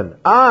into heaven.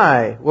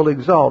 I will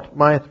exalt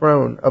my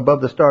throne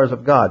above the stars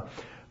of God.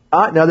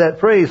 Now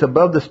that phrase,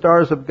 above the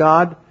stars of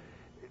God,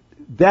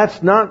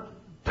 that's not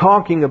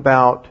talking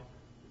about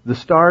the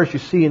stars you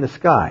see in the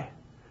sky.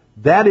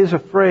 That is a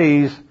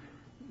phrase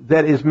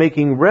that is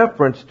making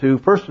reference to,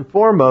 first and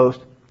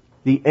foremost,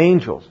 the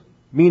angels.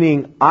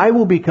 Meaning, I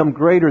will become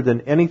greater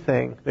than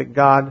anything that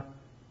God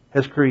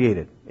has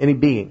created, any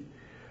being.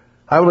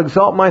 I will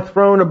exalt my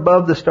throne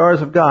above the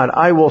stars of God.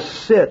 I will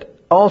sit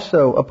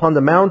also upon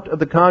the mount of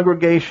the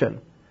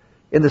congregation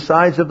in the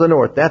sides of the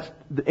north. That's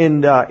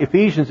in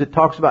Ephesians. It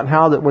talks about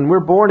how that when we're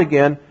born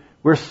again,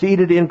 we're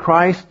seated in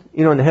Christ,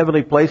 in the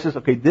heavenly places.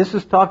 Okay, this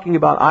is talking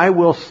about I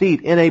will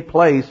seat in a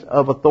place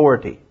of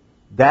authority.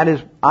 That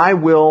is, I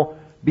will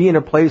be in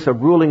a place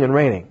of ruling and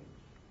reigning.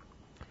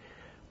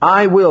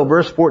 I will,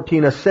 verse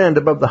 14, ascend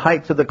above the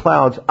heights of the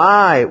clouds.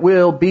 I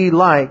will be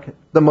like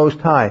the Most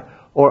High.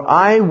 Or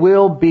I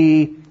will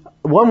be,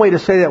 one way to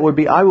say that would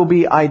be, I will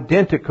be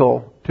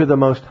identical to the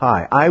Most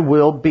High. I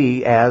will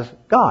be as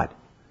God.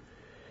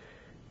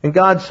 And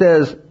God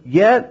says,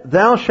 yet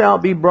thou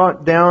shalt be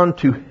brought down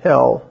to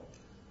hell,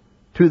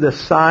 to the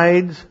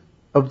sides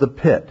of the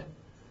pit.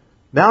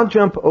 Now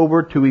jump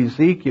over to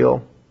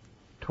Ezekiel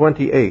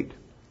 28.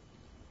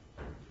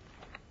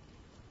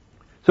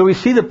 So we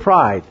see the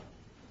pride.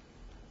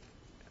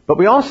 But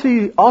we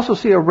also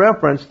see a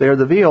reference there,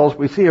 the viols,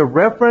 we see a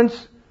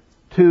reference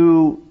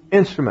to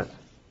instruments.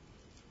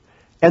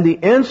 And the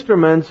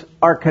instruments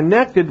are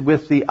connected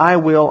with the I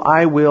will,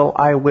 I will,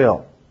 I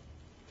will.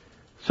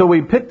 So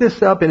we pick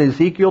this up in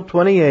Ezekiel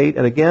 28,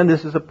 and again,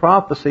 this is a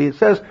prophecy. It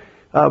says,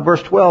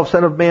 verse 12,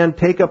 Son of man,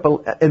 take up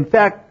in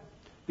fact,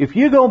 if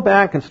you go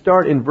back and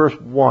start in verse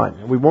 1,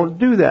 and we won't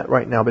do that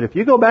right now, but if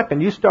you go back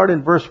and you start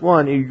in verse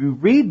 1, and you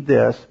read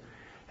this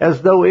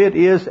as though it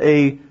is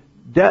a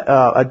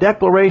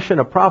declaration,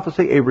 a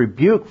prophecy, a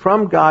rebuke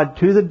from God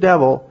to the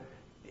devil,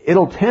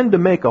 it'll tend to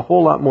make a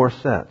whole lot more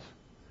sense.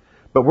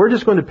 But we're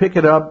just going to pick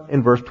it up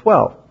in verse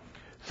 12.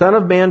 Son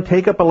of man,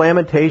 take up a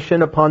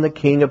lamentation upon the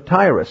king of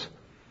Tyrus.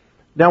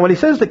 Now when he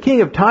says the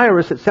king of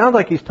Tyrus, it sounds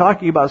like he's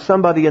talking about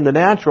somebody in the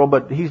natural,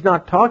 but he's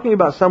not talking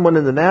about someone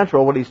in the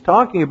natural. What he's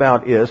talking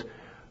about is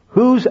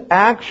who's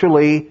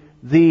actually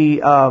the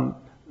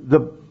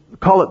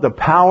call it the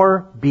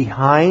power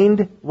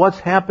behind what's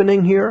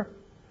happening here.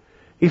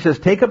 He says,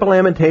 take up a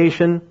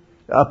lamentation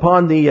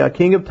upon the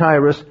king of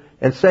Tyrus,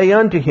 and say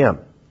unto him,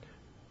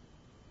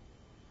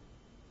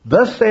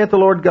 Thus saith the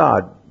Lord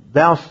God,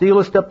 Thou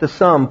sealest up the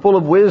sum, full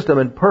of wisdom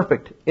and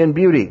perfect in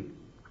beauty.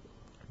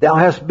 Thou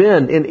hast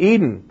been in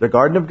Eden, the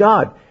garden of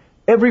God.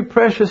 Every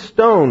precious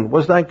stone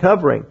was thy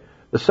covering.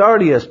 The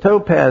sardius,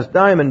 topaz,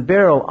 diamond,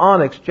 beryl,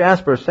 onyx,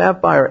 jasper,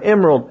 sapphire,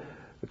 emerald,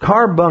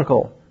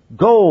 carbuncle,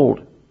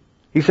 gold.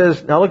 He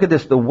says, now look at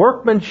this. The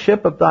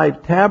workmanship of thy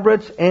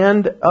tabrets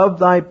and of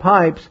thy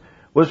pipes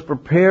was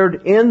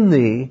prepared in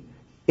thee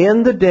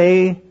in the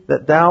day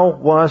that thou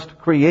wast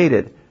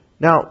created.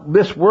 Now,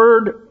 this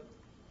word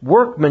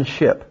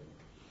workmanship,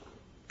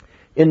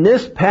 in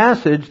this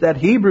passage, that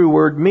Hebrew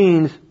word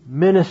means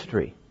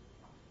ministry.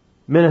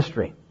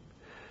 Ministry.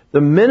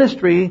 The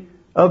ministry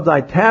of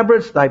thy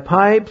tabrets, thy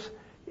pipes,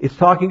 it's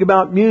talking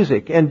about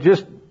music. And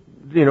just,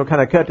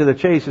 kind of cut to the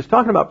chase, it's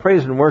talking about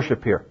praise and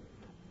worship here.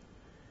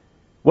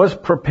 Was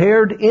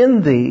prepared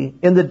in thee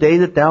in the day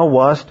that thou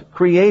wast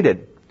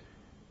created.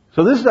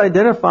 So this is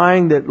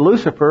identifying that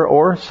Lucifer,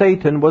 or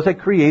Satan, was a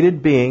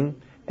created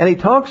being. And he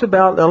talks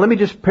about, now let me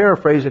just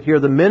paraphrase it here,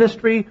 the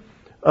ministry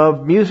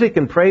of music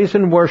and praise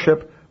and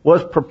worship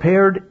was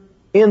prepared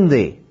in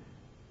thee.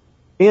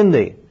 In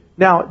thee.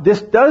 Now,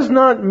 this does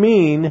not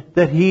mean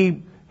that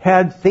he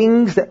had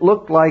things that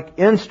looked like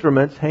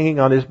instruments hanging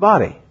on his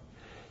body.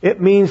 It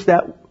means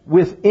that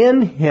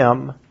within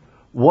him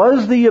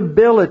was the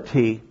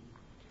ability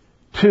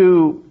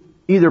to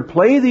either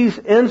play these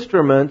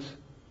instruments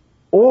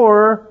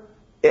or,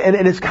 and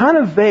it's kind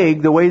of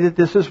vague the way that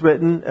this is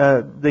written.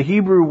 The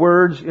Hebrew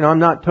words, I'm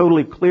not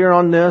totally clear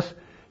on this,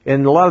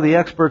 and a lot of the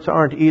experts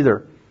aren't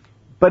either.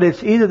 But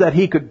it's either that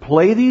he could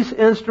play these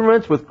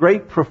instruments with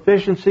great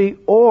proficiency,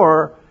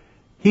 or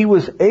he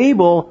was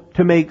able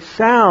to make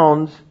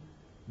sounds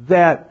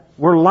that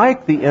were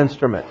like the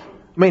instruments.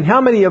 I mean,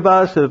 how many of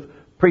us have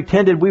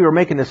pretended we were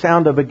making the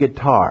sound of a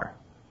guitar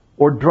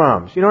or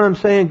drums? You know what I'm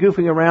saying?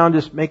 Goofing around,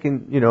 just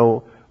making,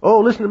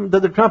 listen to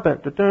the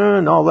trumpet,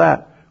 and all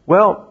that.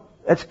 Well,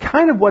 that's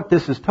kind of what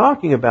this is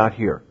talking about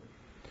here.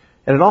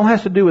 And it all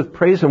has to do with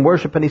praise and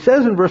worship. And he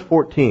says in verse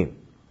 14,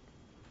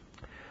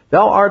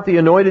 Thou art the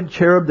anointed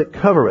cherub that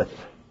covereth,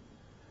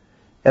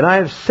 and I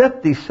have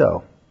set thee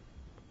so.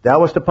 Thou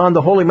wast upon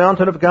the holy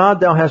mountain of God,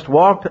 thou hast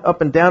walked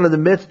up and down in the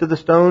midst of the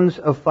stones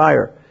of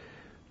fire.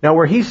 Now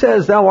where he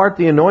says, Thou art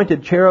the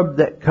anointed cherub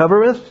that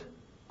covereth,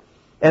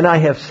 and I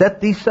have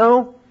set thee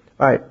so.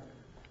 Alright,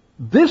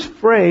 this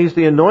phrase,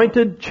 the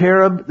anointed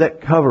cherub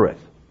that covereth,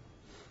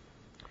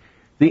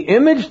 the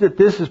image that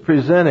this is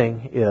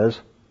presenting is,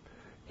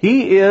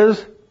 he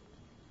is,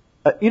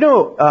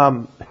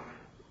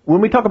 when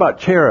we talk about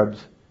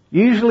cherubs,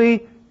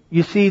 usually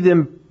you see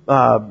them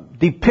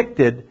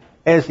depicted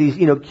as these,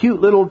 cute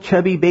little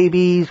chubby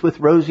babies with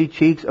rosy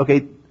cheeks.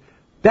 Okay,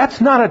 that's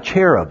not a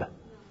cherub.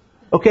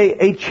 Okay,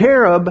 a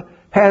cherub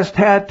has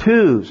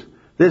tattoos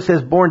that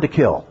says born to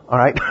kill. All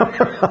right?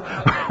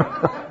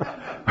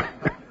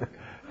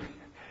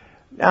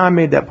 Now I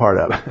made that part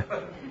up.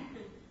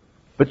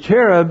 But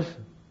cherubs,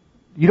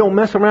 you don't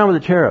mess around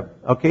with a cherub.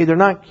 Okay, they're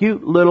not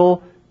cute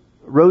little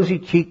rosy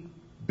cheeked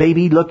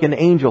baby looking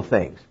angel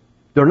things.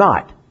 They're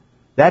not.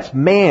 That's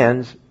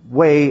man's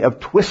way of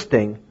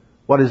twisting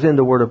what is in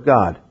the Word of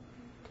God.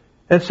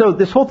 And so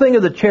this whole thing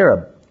of the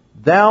cherub,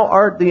 Thou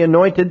art the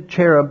anointed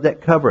cherub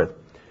that covereth.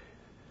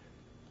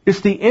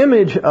 It's the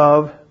image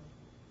of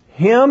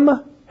him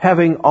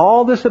having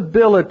all this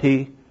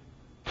ability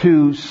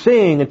to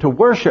sing and to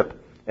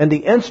worship and the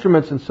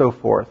instruments and so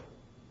forth.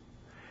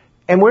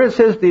 And where it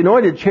says the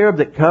anointed cherub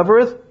that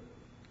covereth,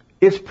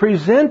 it's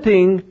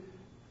presenting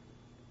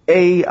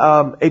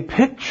a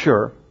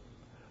picture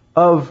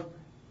of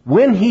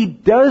when he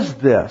does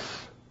this,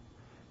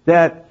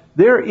 that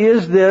there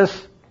is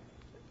this,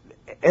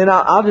 and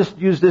I'll just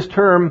use this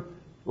term,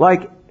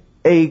 like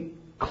a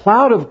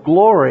cloud of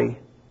glory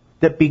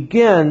that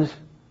begins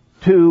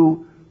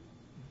to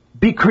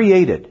be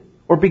created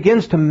or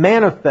begins to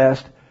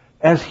manifest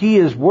as he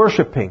is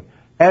worshiping,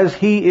 as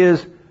he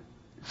is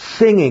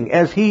singing,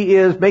 as he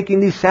is making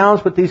these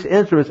sounds with these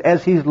instruments,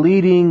 as he's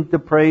leading the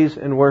praise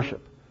and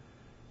worship.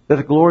 That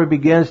the glory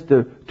begins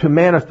to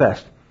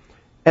manifest.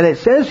 And it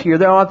says here,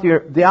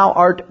 Thou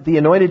art the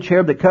anointed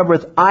cherub that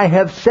covereth, I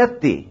have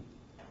set thee.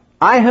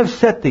 I have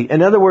set thee.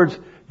 In other words,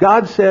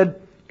 God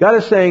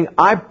is saying,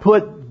 I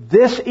put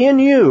this in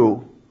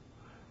you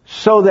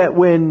so that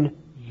when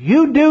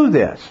you do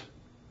this,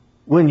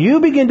 when you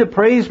begin to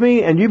praise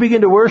me and you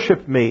begin to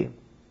worship me,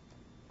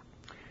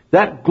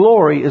 that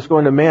glory is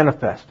going to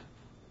manifest.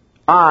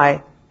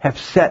 I have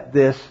set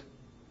this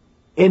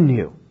in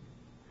you.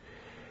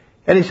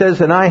 And he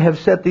says, and I have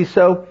set thee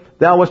so.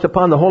 Thou wast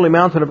upon the holy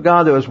mountain of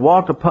God, thou hast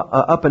walked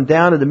up and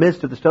down in the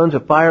midst of the stones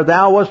of fire.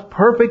 Thou wast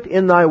perfect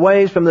in thy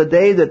ways from the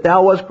day that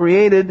thou wast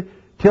created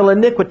till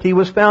iniquity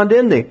was found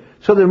in thee.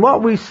 So then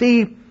what we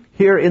see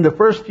here in the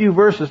first few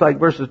verses, like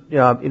verses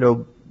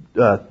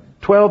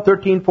 12,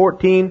 13,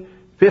 14,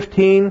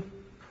 15,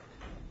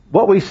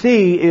 what we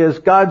see is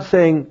God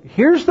saying,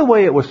 here's the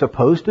way it was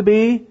supposed to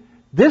be.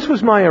 This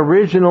was my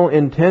original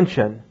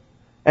intention.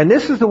 And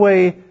this is the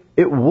way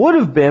it would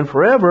have been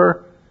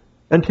forever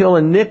until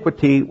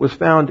iniquity was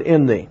found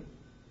in thee.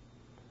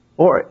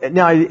 Or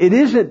now, it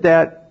isn't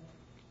that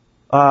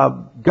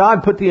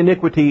God put the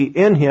iniquity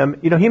in him.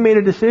 He made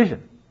a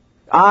decision.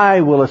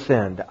 I will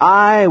ascend.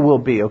 I will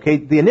be. Okay,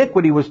 the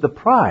iniquity was the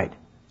pride.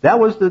 That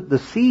was the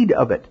seed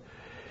of it.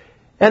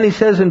 And he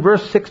says in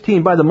verse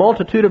 16, By the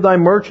multitude of thy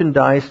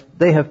merchandise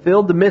they have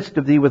filled the midst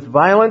of thee with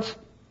violence,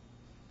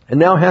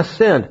 and thou hast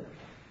sinned.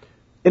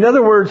 In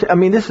other words,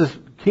 this is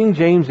King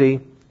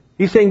Jamesy.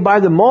 He's saying by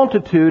the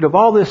multitude of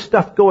all this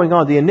stuff going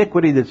on, the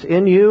iniquity that's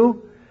in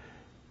you,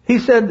 he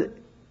said,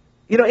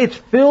 it's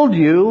filled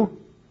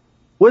you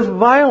with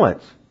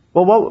violence.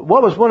 Well,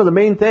 what was one of the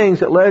main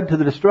things that led to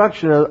the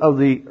destruction of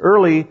the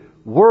early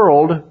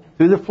world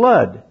through the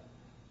flood?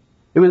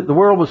 The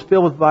world was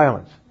filled with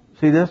violence.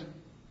 See this?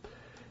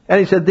 And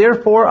he said,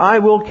 Therefore I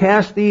will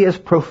cast thee as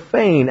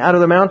profane out of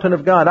the mountain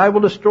of God. I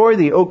will destroy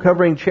thee, O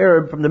covering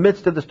cherub, from the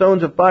midst of the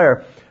stones of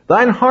fire.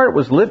 Thine heart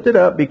was lifted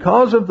up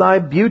because of thy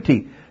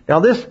beauty. Now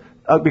this,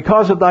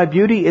 because of thy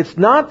beauty, it's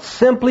not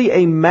simply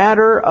a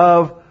matter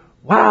of,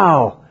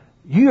 wow,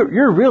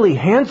 you're really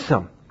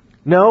handsome.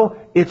 No,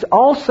 it's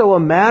also a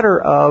matter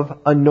of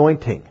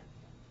anointing.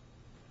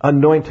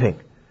 Anointing.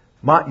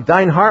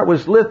 Thine heart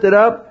was lifted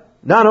up.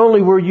 Not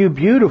only were you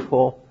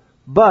beautiful,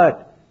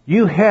 but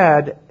you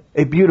had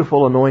a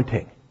beautiful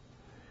anointing.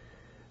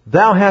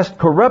 Thou hast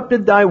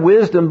corrupted thy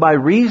wisdom by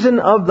reason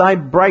of thy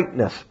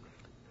brightness.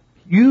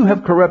 You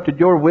have corrupted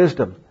your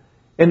wisdom.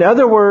 In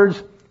other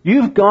words,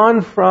 you've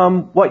gone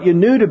from what you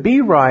knew to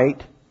be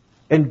right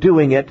and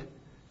doing it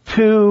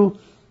to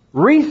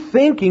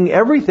rethinking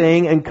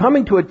everything and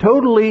coming to a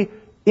totally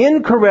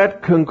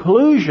incorrect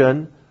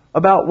conclusion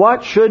about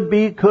what should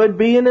be, could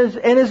be, and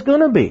is going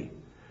to be.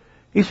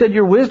 He said,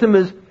 your wisdom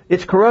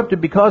it's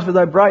corrupted because of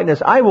thy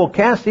brightness. I will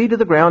cast thee to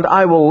the ground.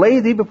 I will lay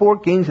thee before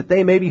kings that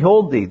they may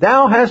behold thee.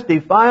 Thou hast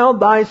defiled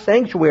thy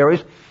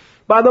sanctuaries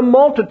by the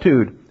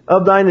multitude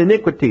of thine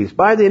iniquities,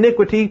 by the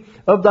iniquity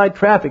of thy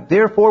traffic.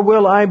 Therefore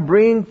will I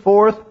bring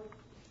forth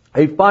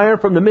a fire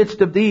from the midst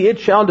of thee. It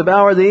shall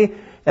devour thee,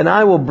 and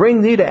I will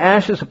bring thee to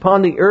ashes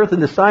upon the earth in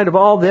the sight of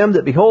all them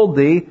that behold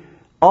thee.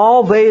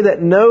 All they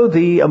that know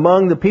thee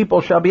among the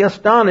people shall be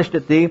astonished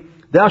at thee.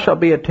 Thou shalt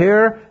be a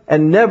terror,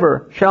 and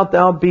never shalt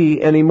thou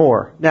be any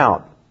more.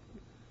 Now,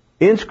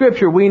 in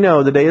Scripture we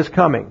know the day is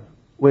coming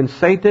when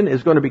Satan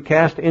is going to be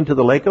cast into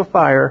the lake of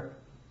fire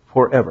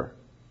forever.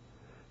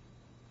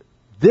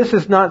 This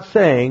is not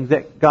saying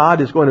that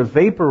God is going to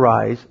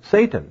vaporize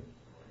Satan.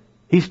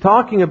 He's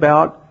talking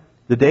about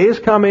the day is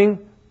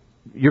coming,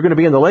 you're going to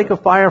be in the lake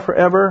of fire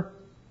forever,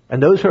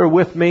 and those who are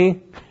with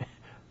me,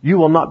 you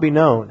will not be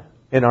known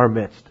in our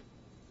midst.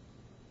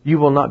 You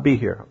will not be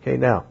here. Okay,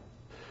 now.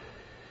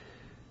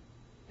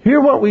 Here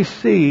what we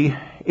see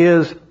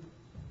is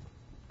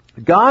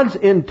God's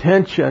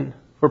intention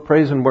for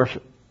praise and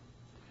worship.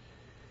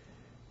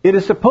 It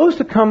is supposed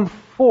to come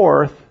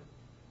forth,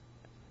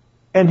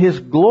 and His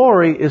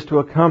glory is to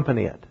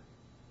accompany it.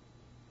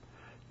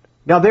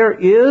 Now there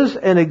is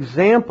an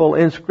example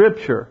in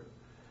Scripture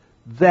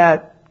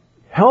that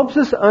helps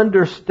us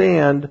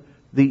understand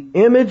the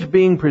image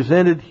being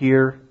presented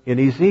here in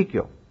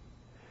Ezekiel.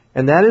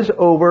 And that is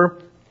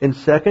over in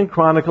 2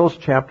 Chronicles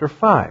chapter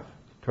 5.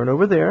 Turn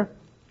over there.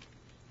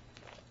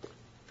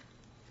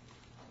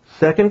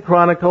 2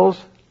 Chronicles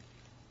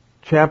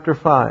chapter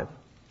 5.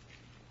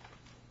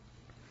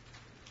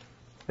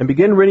 And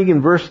begin reading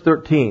in verse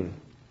 13.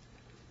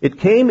 It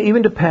came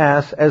even to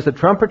pass as the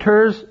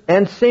trumpeters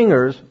and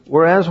singers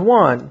were as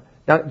one.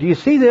 Now, do you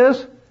see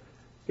this?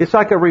 It's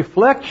like a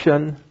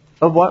reflection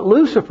of what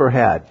Lucifer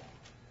had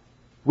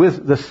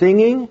with the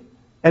singing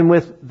and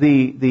with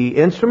the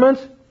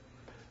instruments.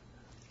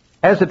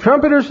 As the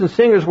trumpeters and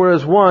singers were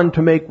as one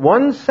to make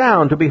one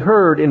sound to be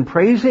heard in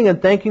praising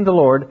and thanking the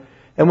Lord,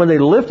 and when they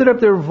lifted up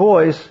their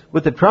voice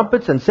with the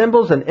trumpets and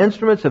cymbals and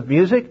instruments of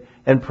music,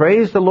 and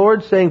praised the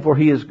Lord, saying, for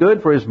He is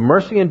good, for His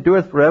mercy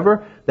endureth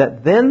forever,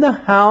 that then the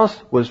house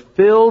was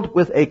filled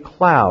with a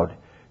cloud,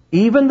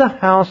 even the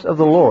house of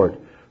the Lord,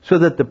 so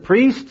that the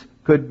priests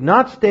could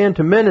not stand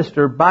to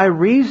minister by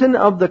reason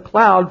of the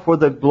cloud, for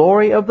the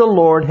glory of the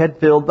Lord had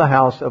filled the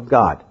house of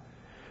God.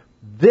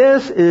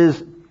 This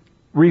is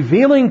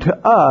revealing to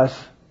us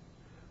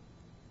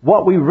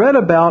what we read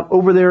about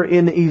over there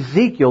in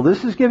Ezekiel.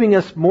 This is giving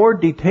us more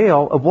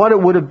detail of what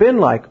it would have been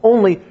like.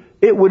 Only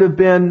it would have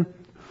been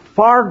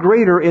far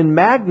greater in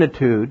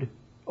magnitude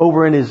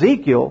over in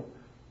Ezekiel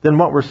than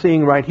what we're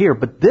seeing right here.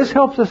 But this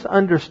helps us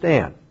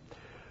understand.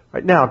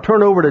 Right now,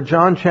 turn over to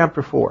John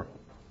chapter 4.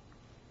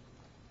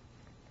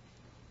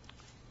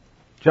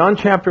 John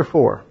chapter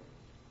 4.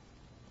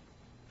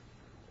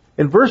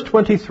 In verse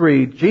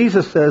 23,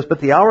 Jesus says, but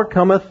the hour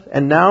cometh,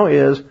 and now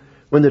is,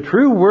 when the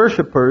true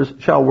worshippers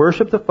shall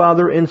worship the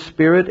Father in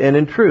spirit and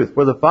in truth,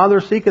 for the Father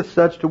seeketh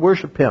such to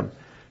worship Him.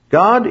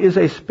 God is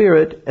a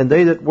spirit, and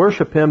they that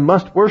worship Him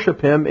must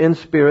worship Him in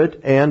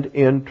spirit and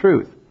in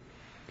truth.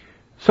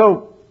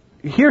 So,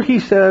 here he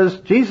says,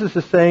 Jesus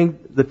is saying,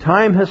 the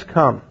time has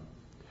come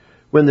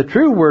when the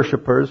true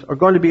worshippers are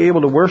going to be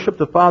able to worship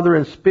the Father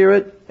in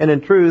spirit and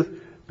in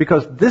truth,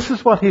 because this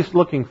is what He's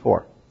looking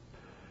for.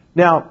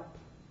 Now,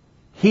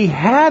 He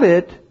had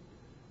it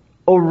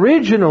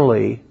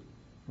originally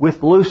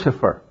with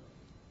Lucifer.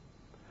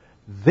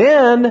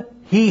 Then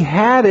He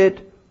had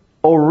it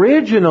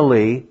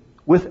originally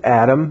with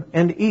Adam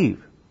and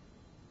Eve.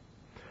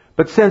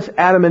 But since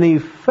Adam and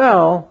Eve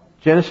fell,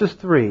 Genesis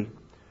 3,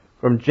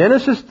 from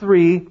Genesis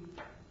 3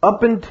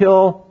 up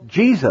until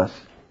Jesus,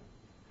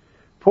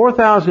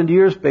 4,000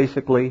 years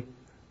basically,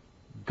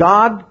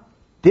 God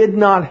did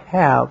not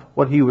have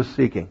what He was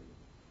seeking.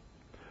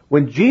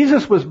 When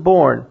Jesus was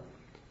born,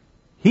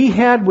 He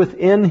had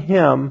within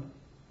Him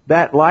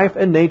that life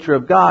and nature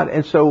of God.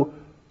 And so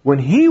when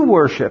He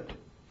worshiped,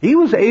 He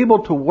was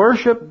able to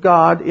worship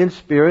God in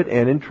spirit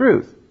and in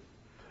truth.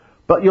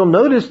 But you'll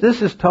notice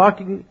this is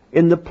talking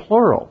in the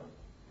plural.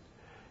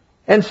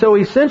 And so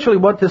essentially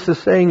what this is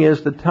saying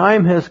is the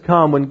time has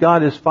come when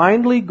God is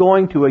finally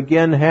going to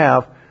again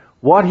have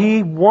what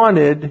He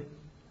wanted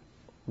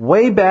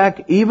way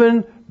back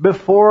even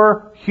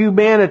before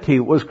humanity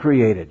was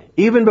created,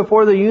 even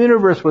before the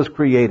universe was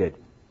created.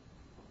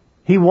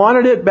 He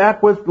wanted it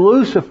back with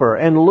Lucifer,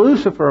 and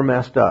Lucifer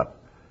messed up.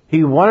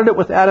 He wanted it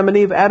with Adam and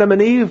Eve. Adam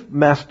and Eve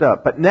messed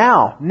up. But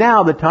now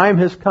the time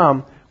has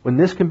come when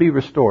this can be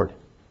restored.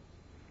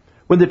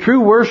 When the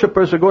true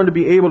worshipers are going to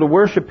be able to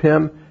worship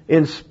Him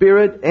in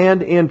spirit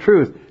and in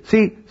truth.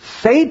 See,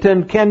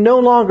 Satan can no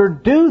longer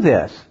do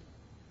this.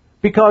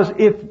 Because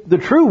if the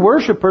true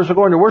worshipers are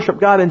going to worship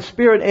God in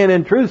spirit and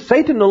in truth,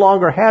 Satan no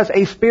longer has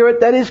a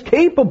spirit that is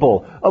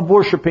capable of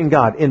worshiping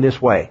God in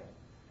this way.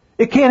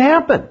 It can't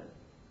happen.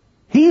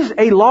 He's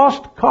a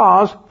lost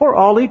cause for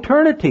all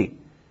eternity.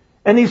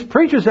 And these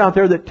preachers out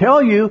there that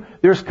tell you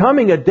there's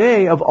coming a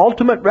day of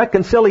ultimate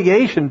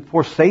reconciliation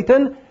for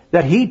Satan,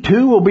 that he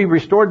too will be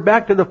restored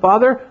back to the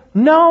Father.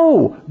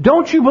 No!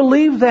 Don't you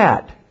believe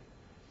that?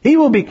 He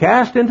will be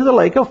cast into the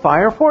lake of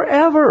fire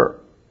forever.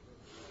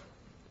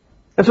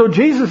 And so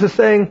Jesus is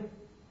saying,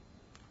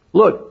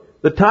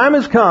 look, the time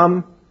has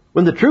come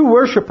when the true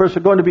worshipers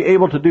are going to be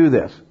able to do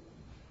this.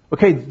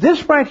 Okay,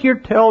 this right here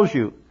tells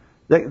you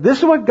that this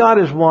is what God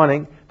is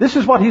wanting. This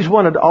is what He's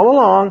wanted all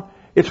along.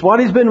 It's what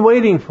He's been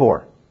waiting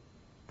for.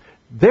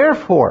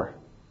 Therefore,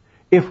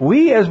 if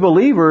we as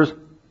believers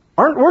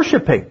aren't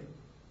worshiping,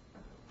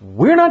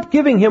 we're not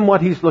giving Him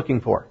what He's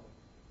looking for.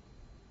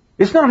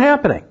 It's not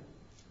happening.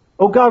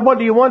 Oh God, what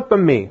do you want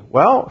from me?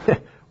 Well,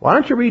 why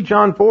don't you read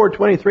John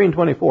 4:23 and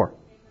 24?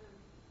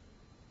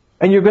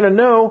 And you're going to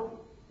know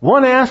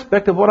one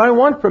aspect of what I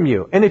want from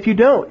you. And if you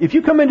don't, if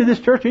you come into this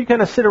church and you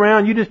kind of sit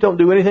around, you just don't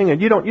do anything,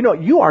 and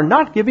you are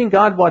not giving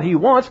God what He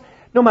wants,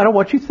 no matter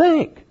what you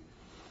think.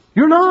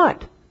 You're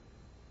not.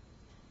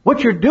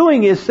 What you're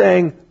doing is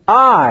saying,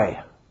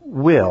 I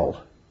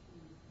will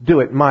do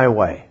it my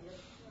way.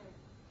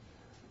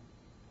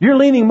 You're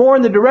leaning more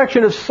in the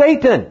direction of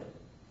Satan.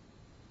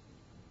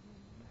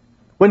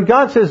 When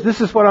God says,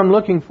 this is what I'm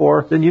looking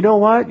for, then you know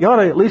what? You ought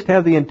to at least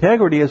have the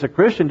integrity as a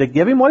Christian to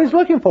give Him what He's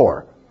looking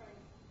for.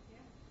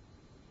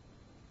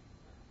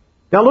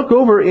 Now look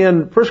over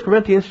in 1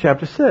 Corinthians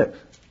chapter 6.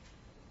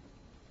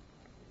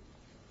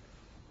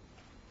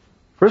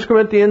 1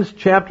 Corinthians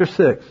chapter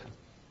 6.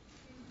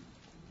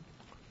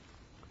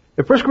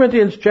 In 1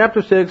 Corinthians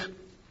chapter 6,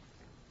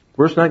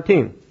 verse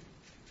 19.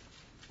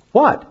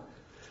 What?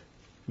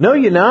 Know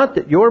ye not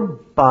that your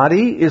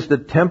body is the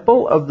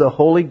temple of the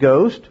Holy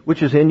Ghost,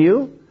 which is in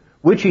you,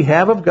 which ye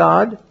have of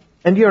God,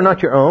 and ye are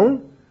not your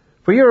own?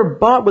 For ye are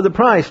bought with a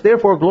price.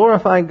 Therefore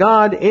glorify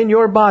God in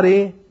your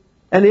body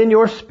and in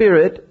your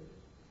spirit,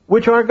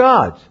 which are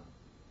God's.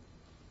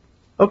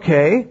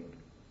 Okay.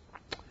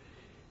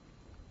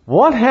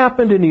 What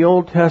happened in the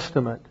Old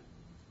Testament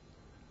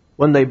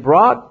when they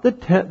brought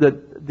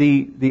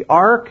the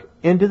ark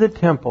into the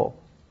temple,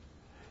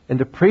 and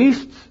the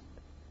priests,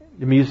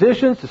 the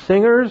musicians, the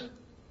singers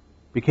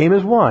became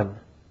as one,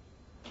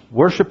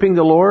 worshiping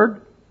the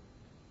Lord,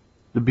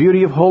 the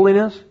beauty of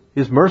holiness,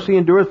 His mercy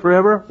endureth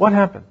forever? What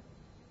happened?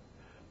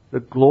 The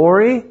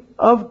glory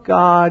of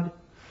God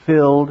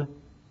filled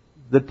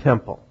the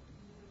temple.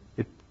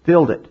 It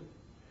filled it.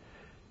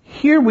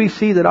 Here we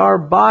see that our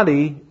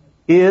body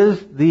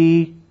is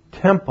the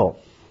temple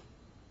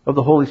of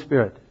the Holy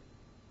Spirit.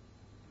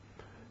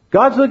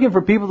 God's looking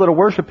for people that will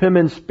worship Him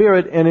in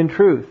spirit and in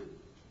truth.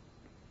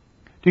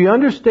 Do you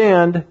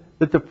understand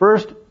that the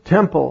first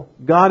temple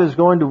God is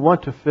going to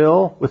want to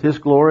fill with His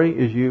glory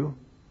is you?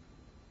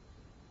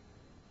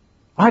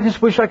 I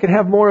just wish I could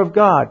have more of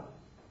God.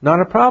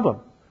 Not a problem.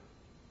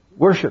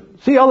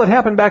 Worship. See all that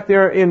happened back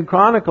there in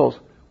Chronicles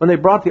when they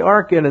brought the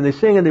ark in and they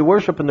sing and they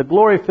worship and the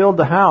glory filled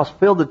the house,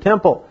 filled the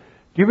temple.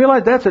 Do you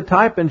realize that's a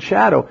type and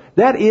shadow?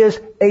 That is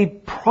a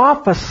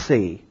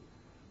prophecy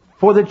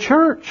for the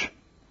church.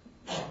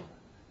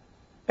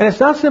 And it's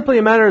not simply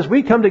a matter as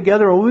we come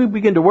together and we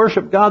begin to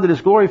worship God that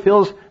His glory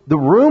fills the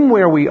room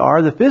where we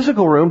are, the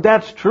physical room.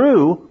 That's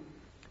true.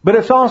 But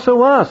it's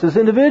also us as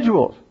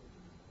individuals.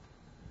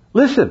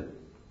 Listen,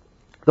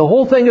 the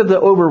whole thing of the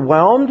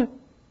overwhelmed,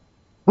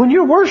 when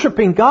you're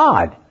worshiping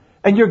God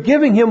and you're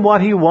giving Him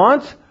what He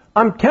wants,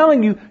 I'm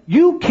telling you,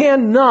 you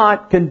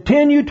cannot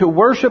continue to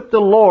worship the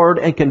Lord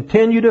and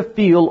continue to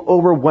feel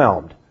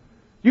overwhelmed.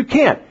 You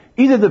can't.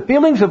 Either the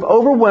feelings of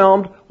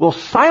overwhelmed will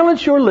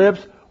silence your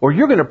lips, or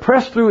you're going to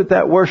press through with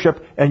that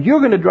worship and you're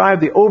going to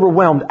drive the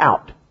overwhelmed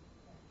out.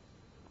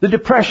 The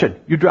depression,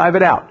 you drive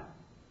it out.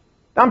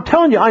 I'm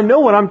telling you, I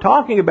know what I'm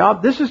talking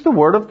about. This is the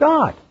Word of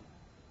God.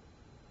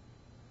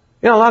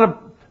 You know, a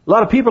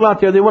lot of people out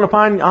there, they want to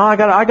find, I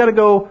gotta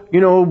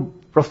go,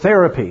 for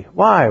therapy.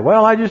 Why?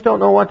 Well, I just don't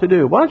know what to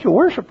do. Why don't you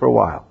worship for a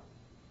while?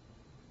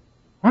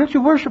 Why don't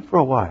you worship for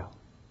a while?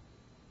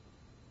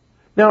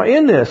 Now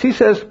in this, he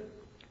says,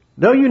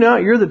 know you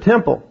not, you're the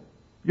temple.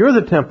 You're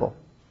the temple.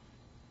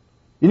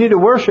 You need to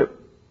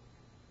worship.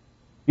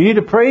 You need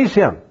to praise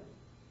Him.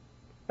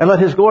 And let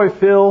His glory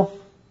fill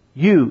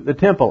you, the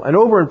temple. And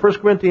over in 1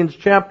 Corinthians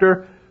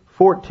chapter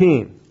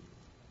 14.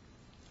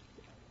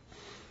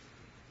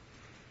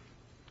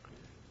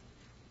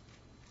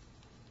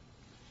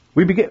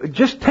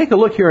 Just take a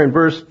look here in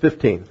verse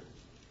 15.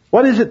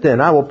 What is it then?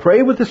 I will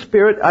pray with the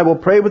Spirit. I will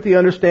pray with the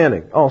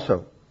understanding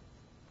also.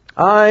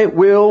 I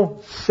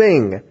will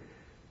sing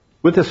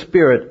with the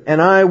Spirit,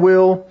 and I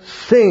will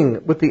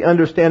sing with the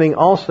understanding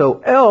also.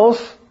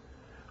 Else,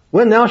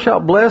 when thou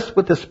shalt bless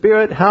with the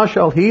Spirit, how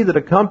shall he that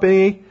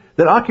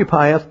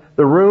occupieth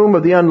the room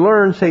of the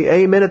unlearned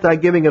say amen at thy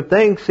giving of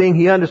thanks, seeing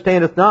he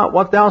understandeth not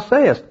what thou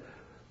sayest?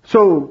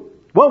 So,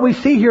 what we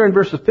see here in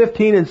verses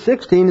 15 and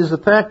 16 is the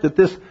fact that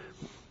this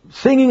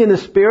singing in the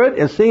Spirit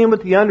and singing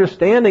with the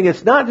understanding,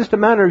 it's not just a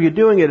matter of you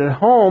doing it at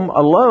home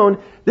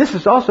alone. This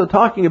is also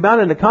talking about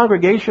in a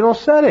congregational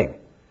setting.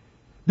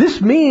 This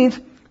means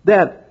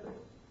that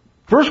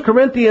 1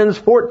 Corinthians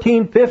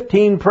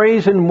 14:15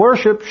 praise and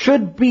worship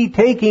should be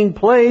taking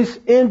place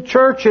in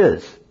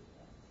churches.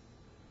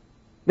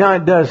 Now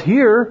it does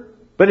here,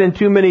 but in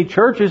too many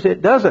churches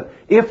it doesn't.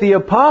 If the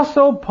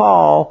Apostle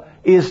Paul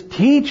is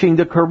teaching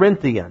the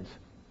Corinthians,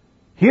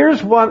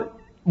 here's what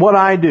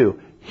I do.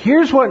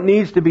 Here's what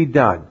needs to be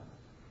done.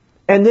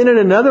 And then in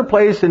another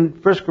place in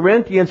 1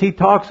 Corinthians, he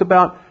talks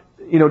about,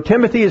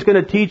 Timothy is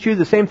going to teach you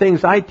the same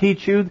things I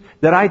teach you,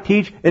 that I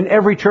teach in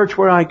every church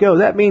where I go.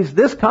 That means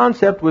this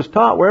concept was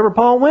taught wherever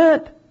Paul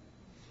went.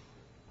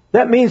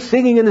 That means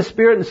singing in the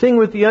Spirit and singing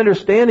with the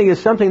understanding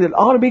is something that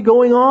ought to be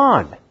going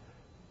on.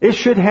 It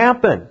should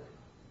happen.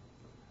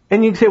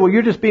 And you can say, well,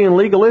 you're just being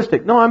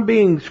legalistic. No, I'm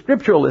being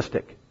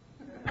scripturalistic.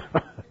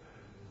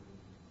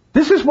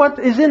 This is what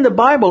is in the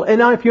Bible. And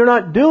now if you're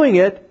not doing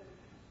it,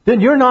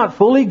 then you're not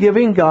fully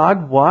giving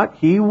God what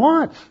He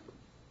wants.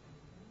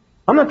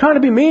 I'm not trying to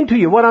be mean to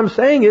you. What I'm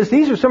saying is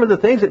these are some of the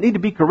things that need to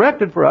be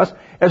corrected for us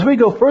as we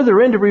go further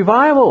into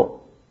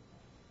revival.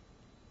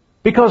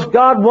 Because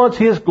God wants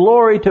His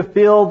glory to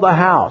fill the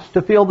house,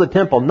 to fill the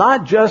temple.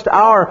 Not just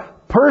our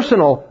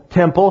personal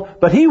temple,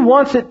 but He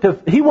wants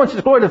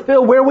His glory to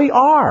fill where we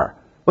are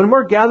when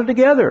we're gathered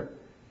together.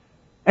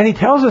 And He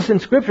tells us in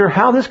Scripture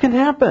how this can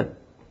happen.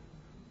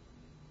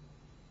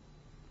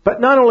 But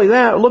not only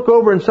that, look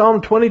over in Psalm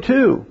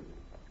 22.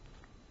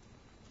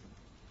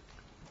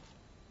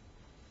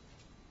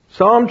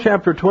 Psalm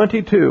chapter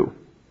 22.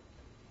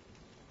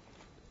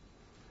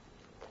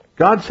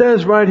 God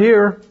says right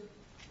here,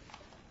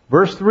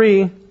 verse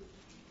 3,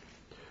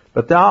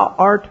 but thou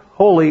art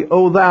holy,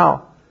 O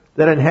thou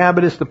that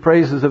inhabitest the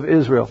praises of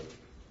Israel.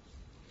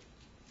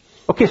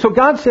 Okay, so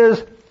God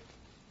says,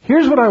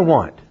 here's what I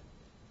want.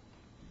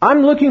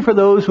 I'm looking for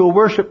those who will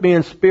worship me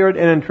in spirit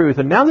and in truth.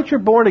 And now that you're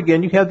born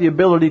again, you have the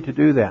ability to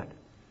do that.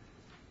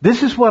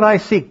 This is what I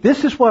seek.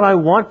 This is what I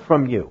want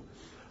from you.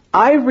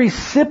 I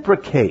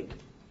reciprocate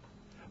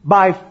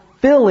by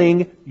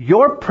filling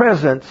your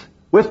presence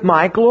with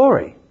my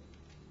glory.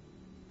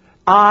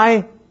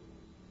 I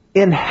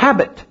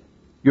inhabit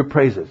your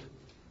praises.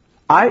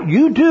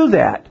 You do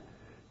that.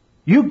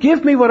 You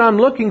give me what I'm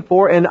looking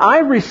for, and I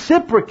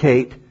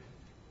reciprocate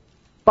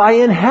by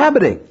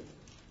inhabiting.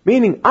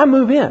 Meaning, I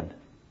move in.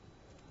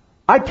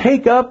 I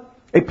take up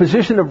a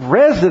position of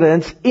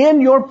residence in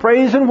your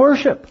praise and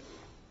worship.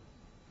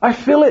 I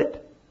fill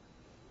it.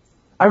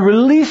 I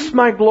release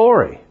my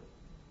glory.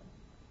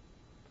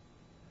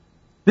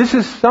 This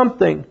is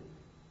something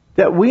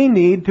that we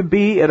need to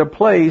be at a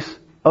place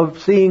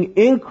of seeing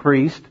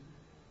increased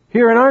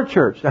here in our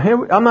church. Now,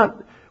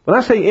 when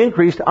I say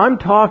increased, I'm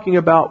talking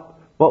about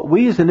what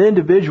we as an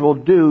individual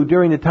do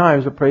during the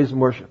times of praise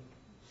and worship.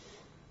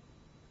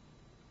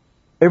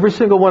 Every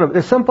single one of them.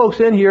 There's some folks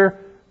in here,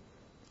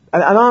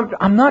 and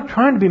I'm not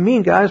trying to be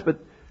mean, guys, but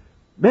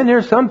man,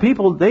 there's some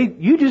people,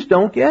 you just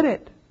don't get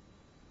it.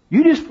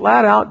 You just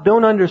flat out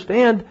don't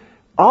understand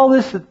all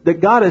this that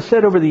God has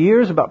said over the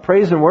years about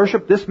praise and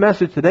worship, this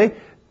message today.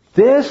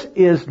 This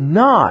is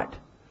not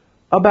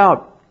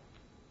about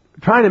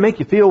trying to make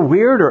you feel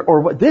weird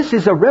or what. This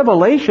is a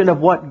revelation of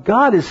what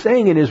God is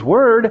saying in His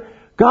Word.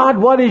 God,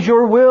 what is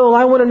your will?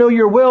 I want to know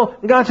your will.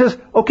 And God says,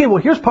 okay,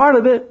 well, here's part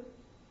of it.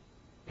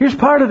 Here's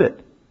part of it.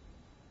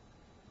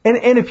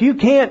 And if you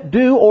can't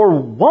do or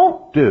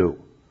won't do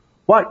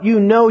what you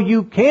know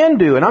you can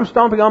do, and I'm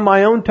stomping on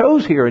my own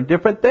toes here in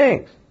different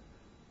things,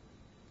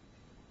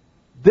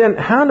 then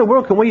how in the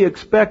world can we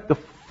expect the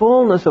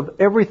fullness of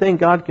everything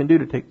God can do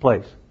to take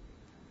place?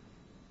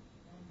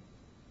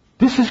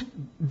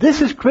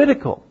 This is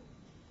critical.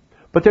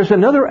 But there's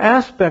another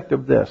aspect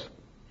of this.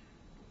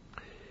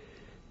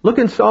 Look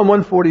in Psalm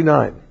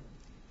 149.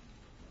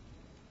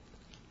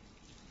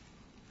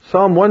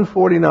 Psalm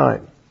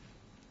 149.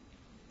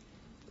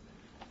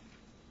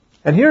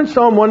 And here in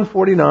Psalm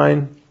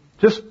 149,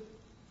 just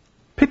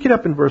pick it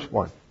up in verse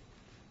 1.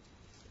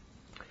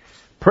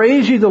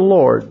 Praise ye the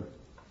Lord.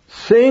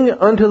 Sing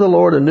unto the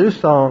Lord a new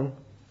song,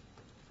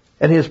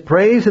 and His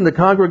praise in the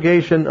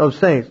congregation of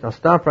saints. Now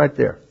stop right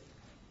there.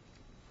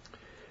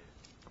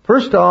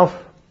 First off,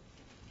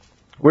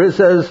 where it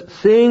says,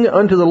 sing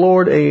unto the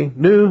Lord a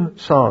new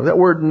song. That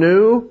word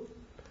new,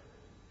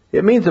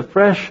 it means a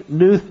fresh,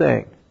 new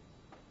thing.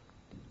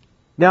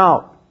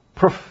 Now,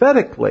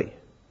 prophetically,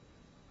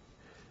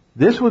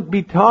 this would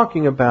be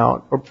talking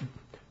about, or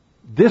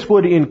this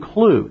would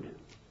include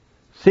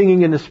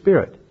singing in the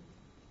Spirit.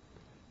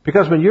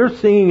 Because when you're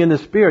singing in the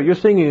Spirit, you're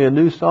singing a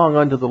new song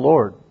unto the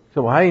Lord.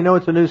 So how do you know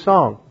it's a new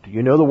song? Do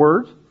you know the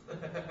words?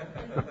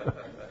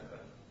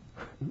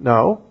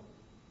 No.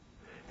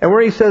 And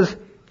where he says,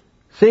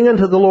 sing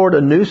unto the Lord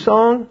a new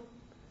song,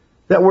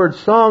 that word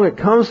song, it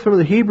comes from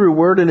the Hebrew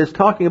word and is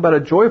talking about a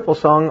joyful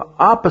song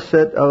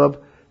opposite of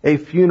a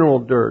funeral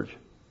dirge.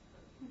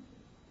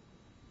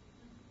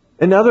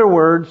 In other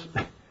words,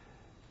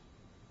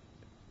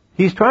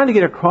 he's trying to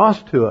get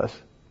across to us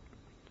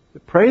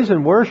that praise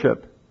and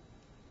worship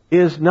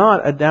is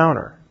not a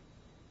downer.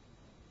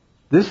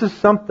 This is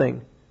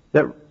something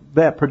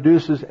that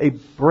produces a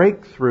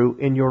breakthrough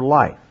in your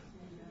life.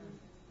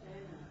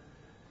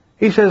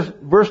 He says,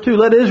 verse 2,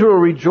 let Israel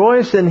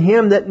rejoice in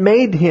Him that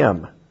made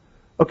him.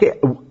 Okay,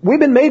 we've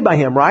been made by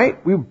Him,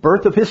 right? We're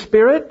birth of His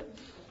Spirit.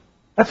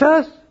 That's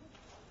us.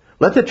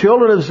 Let the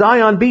children of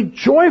Zion be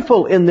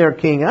joyful in their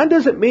King. That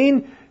doesn't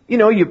mean,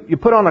 you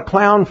put on a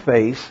clown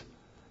face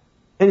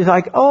and he's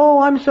like,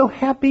 oh, I'm so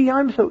happy,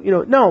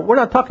 no, we're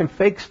not talking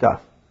fake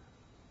stuff.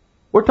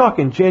 We're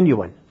talking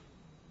genuine.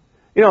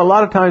 A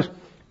lot of times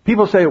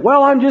people say,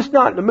 well, I'm just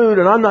not in the mood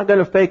and I'm not going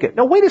to fake it.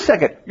 No, wait a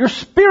second. Your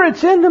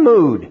spirit's in the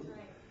mood.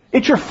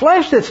 It's your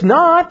flesh that's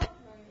not.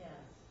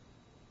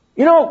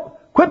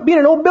 Quit being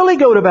an old billy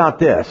goat about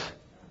this.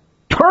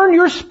 Turn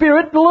your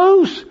spirit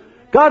loose.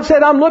 God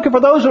said, I'm looking for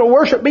those that will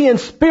worship me in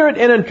spirit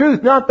and in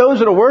truth, not those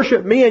that will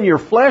worship me in your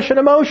flesh and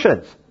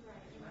emotions.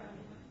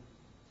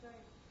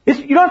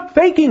 You're not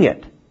faking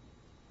it.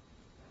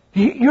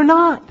 You're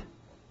not.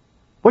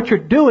 What you're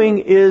doing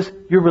is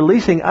you're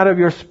releasing out of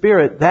your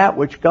spirit that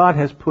which God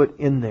has put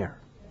in there.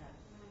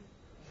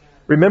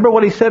 Remember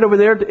what He said over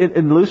there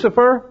in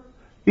Lucifer?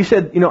 He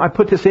said, I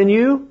put this in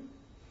you.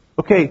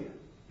 Okay,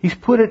 He's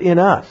put it in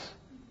us.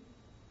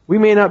 We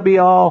may not be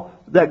all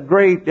that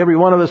great, every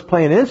one of us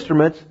playing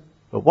instruments,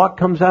 but what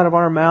comes out of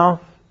our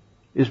mouth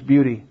is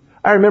beauty.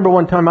 I remember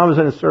one time I was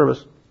in a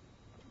service,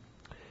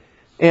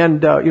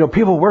 and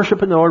people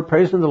worshiping the Lord,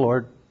 praising the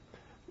Lord,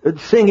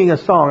 singing a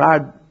song.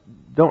 I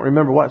don't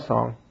remember what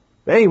song.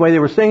 But anyway, they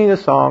were singing a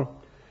song,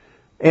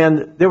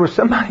 and there was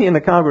somebody in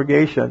the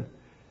congregation,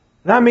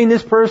 and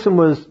this person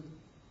was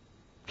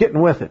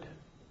getting with it.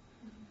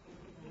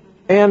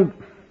 And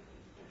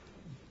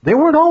they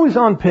weren't always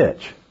on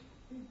pitch.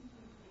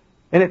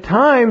 And at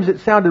times it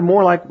sounded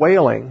more like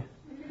wailing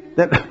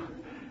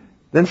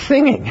than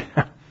singing.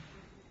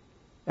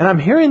 And I'm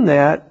hearing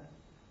that,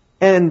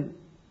 and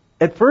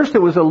at first it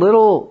was a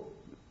little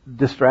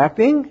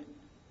distracting,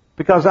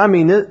 because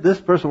this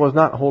person was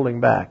not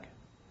holding back.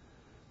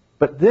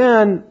 But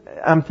then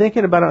I'm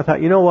thinking about it, I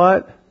thought, you know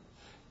what?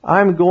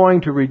 I'm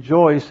going to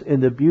rejoice in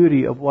the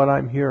beauty of what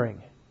I'm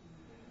hearing.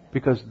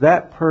 Because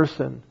that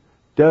person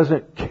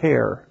doesn't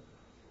care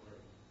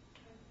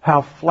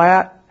how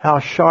flat, how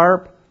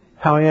sharp,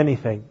 how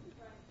anything.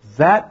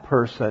 That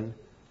person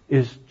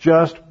is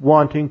just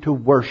wanting to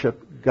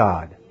worship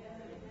God.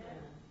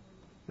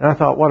 And I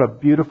thought, what a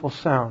beautiful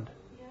sound.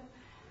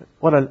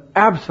 What an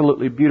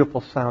absolutely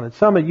beautiful sound. And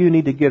some of you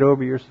need to get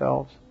over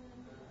yourselves.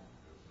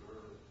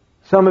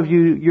 Some of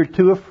you, you're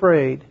too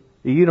afraid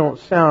that you don't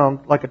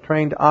sound like a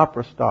trained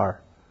opera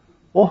star.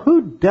 Well,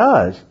 who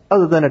does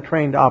other than a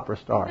trained opera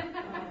star?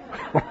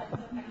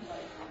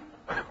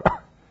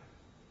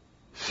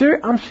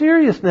 I'm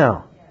serious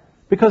now.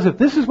 Because if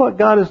this is what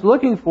God is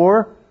looking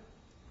for,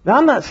 now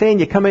I'm not saying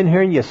you come in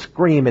here and you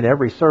scream in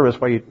every service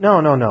while you...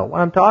 No.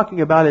 What I'm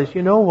talking about is,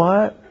 you know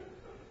what?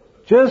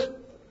 Just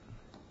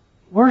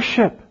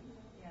worship.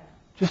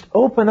 Just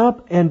open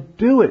up and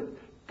do it.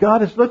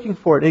 God is looking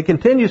for it. And He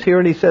continues here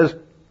and He says,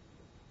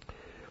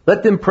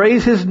 let them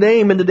praise His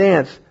name in the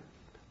dance.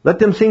 Let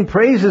them sing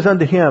praises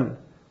unto Him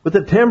with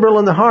the timbrel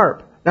and the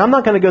harp. Now I'm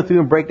not going to go through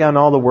and break down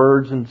all the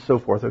words and so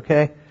forth,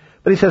 okay?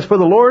 But He says, for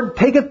the Lord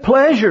taketh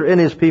pleasure in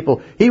His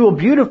people. He will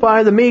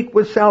beautify the meek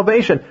with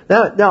salvation.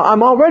 Now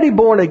I'm already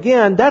born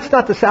again. That's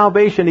not the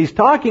salvation He's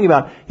talking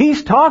about.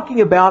 He's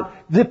talking about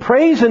the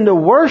praise and the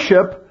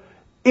worship.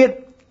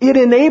 It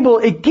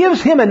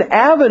gives Him an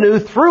avenue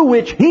through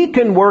which He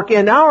can work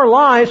in our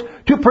lives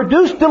to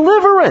produce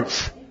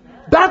deliverance.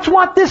 That's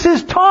what this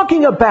is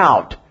talking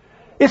about.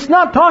 It's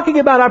not talking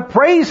about I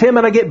praise Him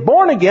and I get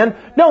born again.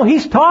 No,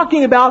 He's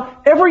talking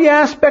about every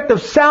aspect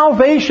of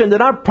salvation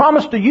that I've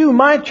promised to you,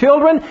 my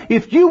children.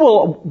 If you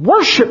will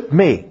worship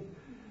me,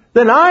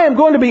 then I am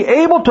going to be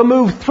able to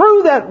move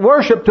through that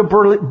worship to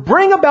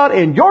bring about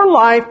in your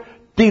life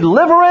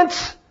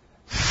deliverance,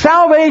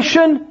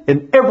 salvation,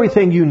 and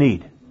everything you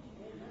need.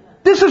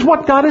 This is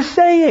what God is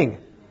saying.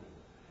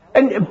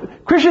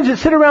 And Christians that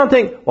sit around and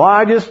think, well,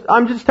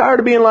 I'm just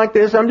tired of being like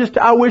this.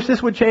 I wish this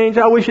would change.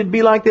 I wish it'd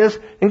be like this.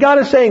 And God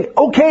is saying,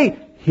 okay,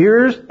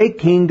 here's a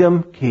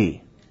kingdom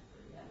key.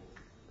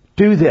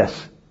 Do this.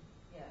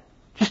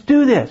 Just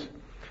do this.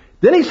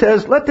 Then He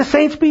says, let the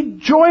saints be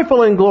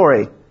joyful in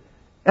glory.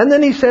 And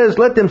then He says,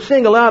 let them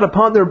sing aloud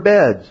upon their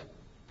beds.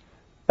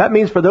 That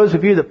means for those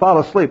of you that fall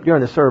asleep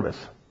during the service.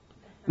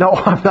 No,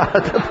 I'm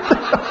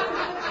not.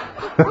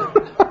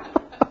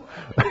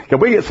 Can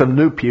we get some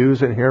new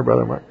pews in here,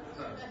 Brother Mark?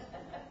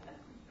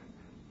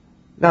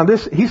 Now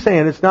He's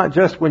saying it's not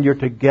just when you're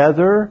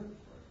together,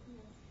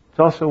 it's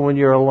also when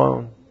you're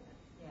alone.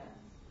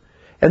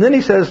 And then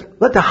He says,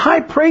 let the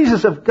high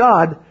praises of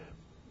God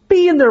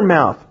be in their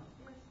mouth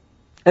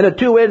and a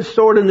two-edged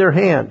sword in their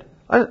hand.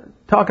 I'm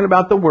talking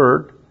about the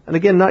Word. And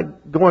again,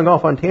 not going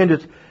off on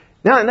tangents.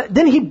 Now,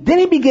 then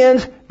he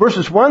begins,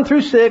 verses 1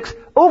 through 6,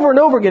 over and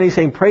over again. He's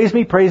saying, praise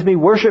me,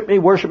 worship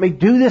me,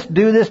 do this,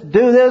 do this,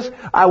 do this.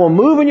 I will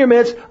move in your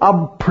midst.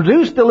 I'll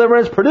produce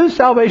deliverance, produce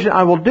salvation.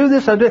 I will do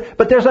this.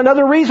 But there's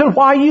another reason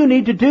why you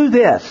need to do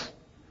this.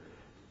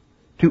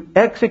 To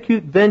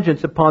execute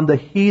vengeance upon the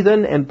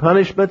heathen and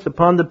punishments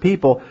upon the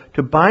people,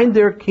 to bind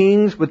their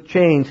kings with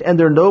chains and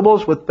their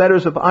nobles with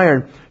fetters of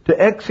iron, to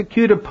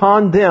execute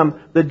upon them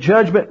the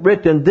judgment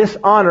written, this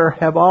honor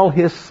have all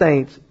his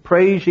saints.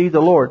 Praise ye the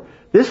Lord.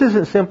 This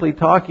isn't simply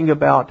talking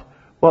about,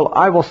 well,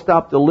 I will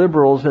stop the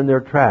liberals in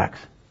their tracks.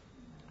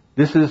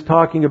 This is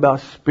talking about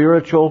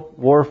spiritual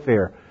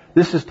warfare.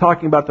 This is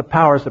talking about the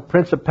powers, the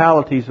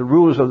principalities, the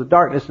rulers of the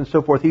darkness and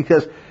so forth. He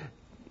says,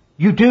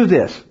 you do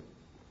this.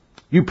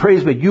 You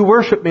praise me. You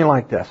worship me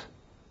like this.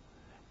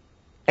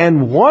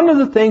 And one of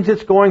the things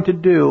it's going to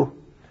do,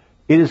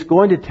 it is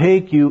going to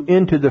take you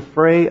into the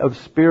fray of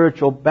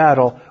spiritual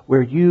battle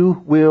where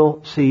you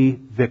will see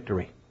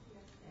victory.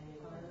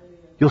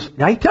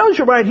 Now he tells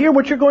you right here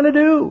what you're going to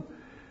do.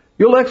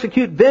 You'll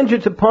execute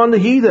vengeance upon the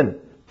heathen,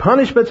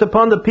 punishments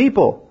upon the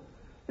people.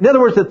 In other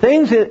words, the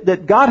things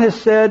that God has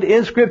said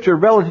in Scripture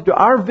relative to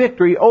our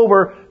victory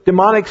over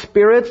demonic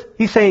spirits,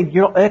 He's saying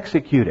you'll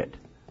execute it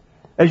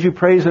as you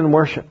praise and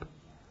worship.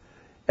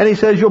 And He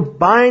says you'll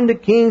bind the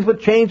kings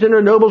with chains and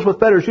their nobles with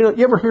fetters. You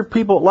ever hear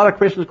people, a lot of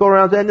Christians go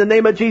around saying, in the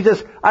name of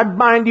Jesus, I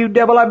bind you,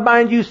 devil, I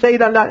bind you,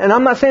 Satan. And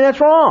I'm not saying that's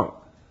wrong.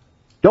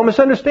 Don't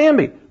misunderstand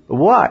me. But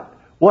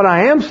what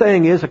I am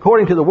saying is,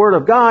 according to the Word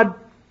of God,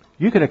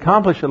 you can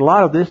accomplish a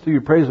lot of this through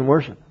your praise and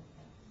worship.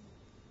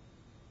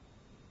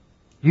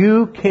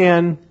 You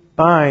can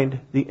bind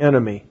the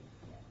enemy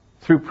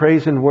through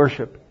praise and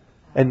worship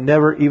and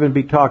never even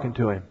be talking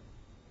to him.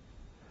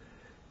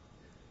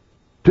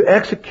 To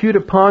execute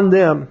upon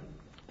them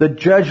the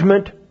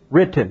judgment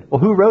written.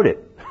 Well, who wrote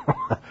it?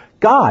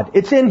 God.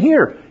 It's in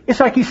here. It's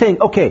like He's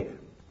saying, okay,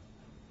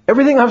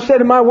 everything I've said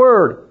in my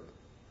Word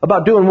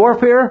about doing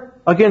warfare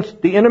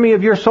against the enemy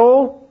of your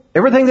soul,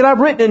 everything that I've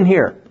written in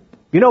here,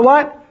 you know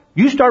what?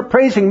 You start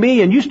praising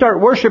me and you start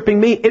worshiping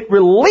me, it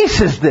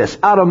releases this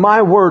out of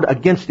my Word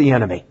against the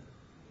enemy.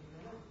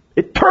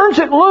 It turns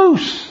it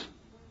loose.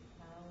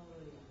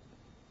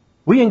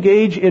 We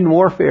engage in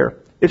warfare.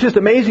 It's just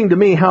amazing to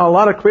me how a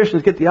lot of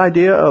Christians get the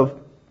idea of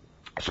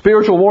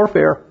spiritual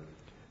warfare,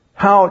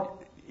 how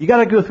you got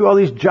to go through all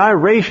these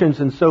gyrations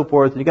and so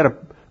forth, and you got to,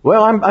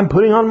 well, I'm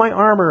putting on my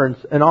armor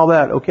and all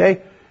that,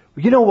 okay?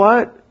 But you know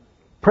what?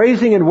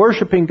 Praising and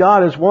worshiping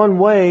God is one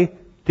way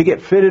to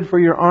get fitted for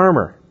your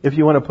armor, if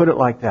you want to put it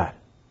like that.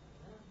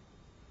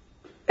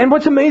 And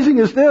what's amazing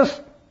is this.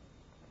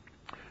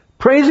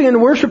 Praising and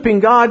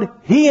worshiping God,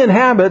 He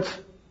inhabits,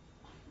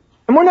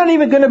 and we're not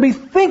even going to be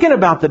thinking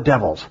about the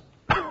devils.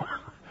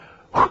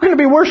 We're going to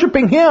be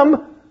worshiping Him,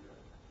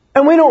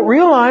 and we don't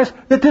realize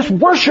that this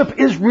worship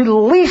is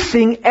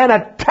releasing an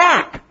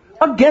attack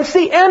against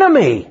the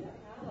enemy.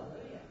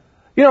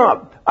 You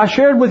know, I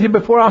shared with you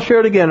before, I'll share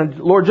it again, and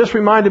the Lord just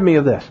reminded me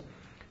of this.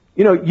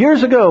 You know,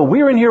 years ago,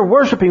 we were in here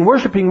worshiping,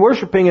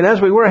 and as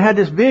we were, I had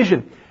this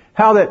vision,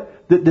 how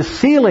that the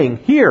ceiling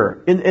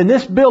here, in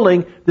this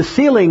building, the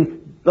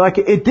ceiling, like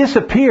it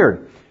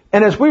disappeared.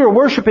 And as we were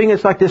worshiping,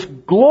 it's like this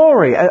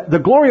glory, the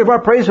glory of our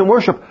praise and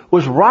worship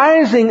was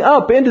rising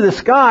up into the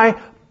sky,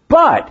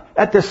 but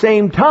at the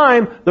same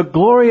time, the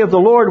glory of the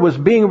Lord was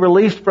being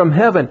released from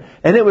heaven.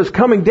 And it was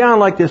coming down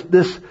like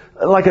this,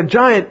 like a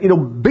giant,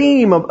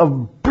 beam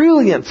of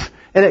brilliance.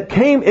 And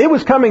it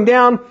was coming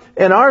down,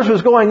 and ours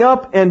was going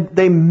up, and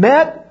they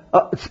met,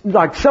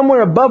 like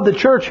somewhere above the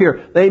church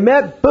here. They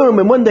met, boom,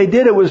 and when they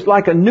did, it was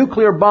like a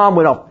nuclear bomb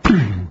went off.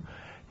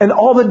 And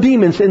all the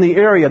demons in the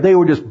area, they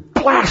were just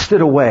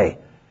blasted away.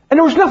 And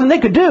there was nothing they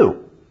could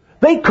do.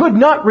 They could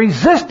not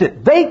resist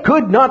it. They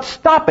could not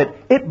stop it.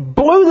 It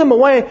blew them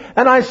away.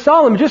 And I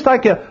saw them just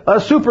like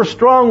a super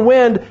strong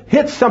wind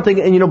hits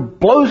something and,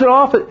 blows it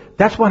off.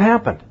 That's what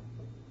happened.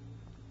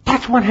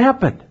 That's what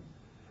happened.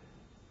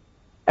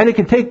 And it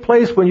can take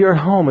place when you're at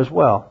home as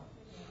well.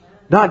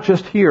 Not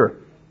just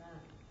here.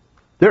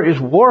 There is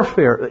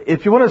warfare.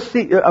 If you want to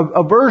see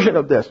a version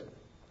of this,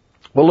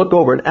 we'll look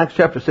over in Acts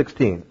chapter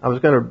 16. I was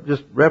going to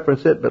just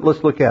reference it, but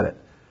let's look at it.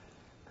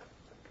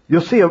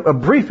 You'll see a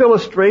brief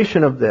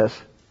illustration of this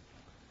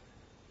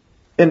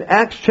in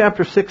Acts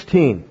chapter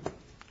 16.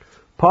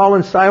 Paul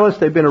and Silas,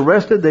 they've been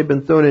arrested. They've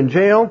been thrown in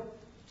jail.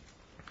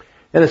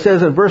 And it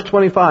says in verse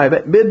 25,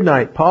 at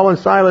midnight, Paul and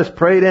Silas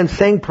prayed and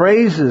sang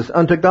praises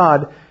unto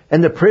God,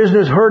 and the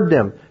prisoners heard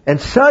them.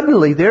 And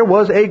suddenly there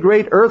was a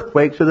great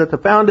earthquake, so that the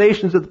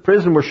foundations of the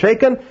prison were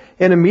shaken,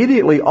 and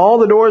immediately all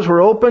the doors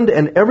were opened,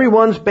 and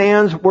everyone's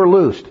bands were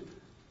loosed.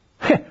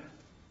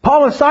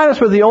 Paul and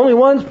Silas were the only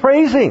ones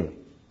praising.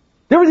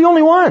 They were the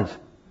only ones.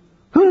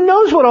 Who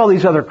knows what all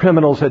these other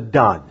criminals had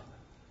done?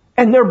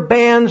 And their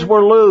bands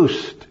were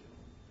loosed.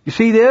 You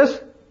see this?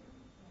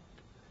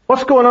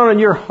 What's going on in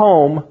your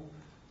home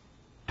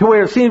to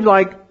where it seems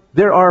like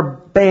there are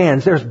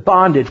bands, there's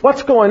bondage?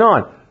 What's going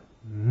on?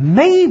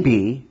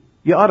 Maybe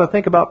you ought to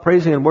think about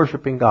praising and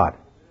worshiping God.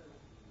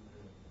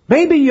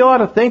 Maybe you ought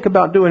to think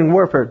about doing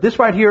warfare. This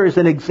right here is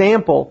an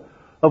example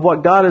of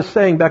what God is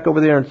saying back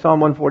over there in Psalm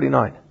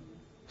 149.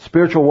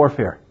 Spiritual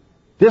warfare.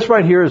 This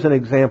right here is an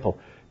example.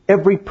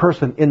 Every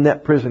person in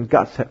that prison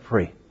got set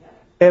free.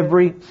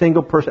 Every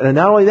single person. And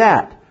not only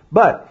that,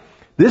 but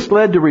this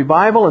led to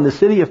revival in the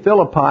city of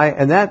Philippi,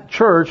 and that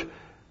church,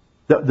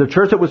 the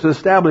church that was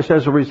established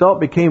as a result,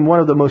 became one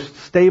of the most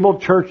stable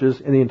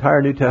churches in the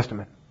entire New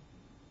Testament.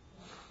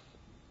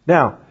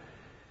 Now,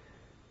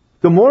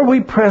 the more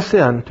we press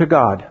in to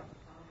God,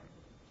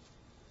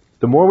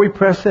 the more we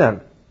press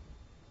in,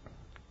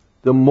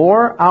 the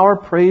more our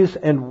praise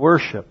and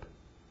worship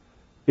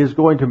is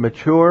going to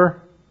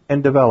mature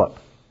and develop.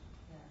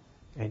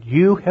 And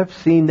you have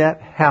seen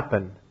that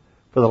happen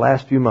for the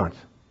last few months.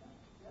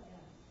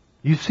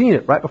 You've seen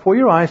it right before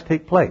your eyes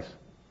take place.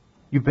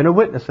 You've been a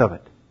witness of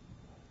it.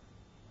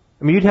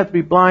 I mean, you'd have to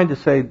be blind to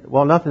say,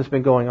 well, nothing's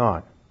been going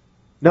on.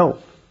 No,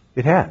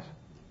 it has.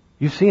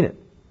 You've seen it.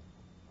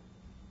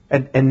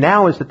 And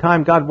now is the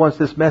time God wants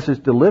this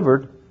message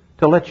delivered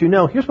to let you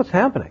know, here's what's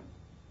happening.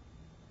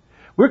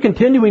 We're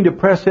continuing to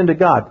press into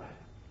God.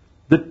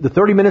 The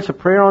 30 minutes of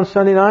prayer on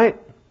Sunday night,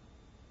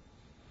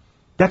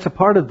 that's a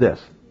part of this.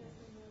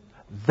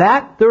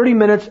 That 30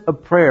 minutes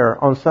of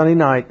prayer on Sunday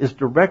night is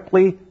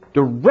directly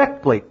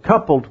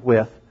coupled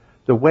with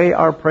the way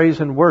our praise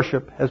and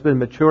worship has been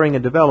maturing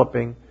and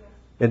developing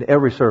in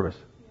every service.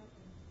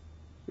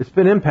 It's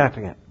been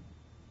impacting it.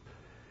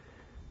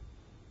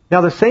 Now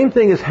the same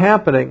thing is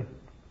happening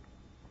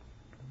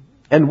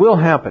and will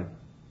happen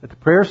at the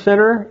prayer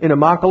center in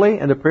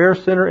Immokalee and the prayer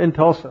center in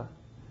Tulsa.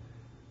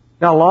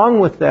 Now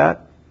along with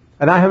that,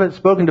 and I haven't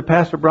spoken to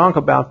Pastor Bronk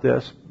about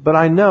this, but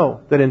I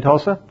know that in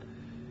Tulsa,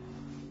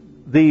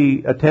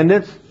 the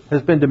attendance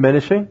has been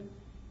diminishing.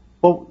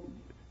 Well,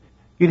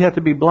 you'd have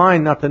to be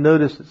blind not to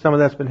notice that some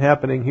of that's been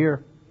happening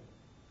here.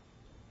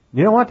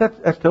 You know what?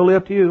 That's totally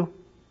up to you.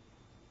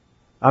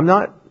 I'm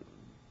not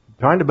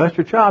trying to bust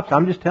your chops.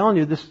 I'm just telling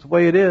you this is the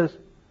way it is.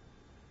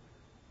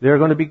 There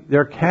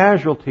are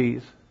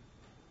casualties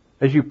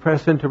as you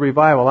press into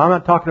revival. I'm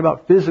not talking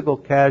about physical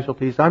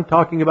casualties. I'm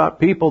talking about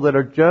people that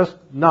are just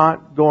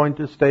not going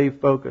to stay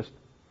focused.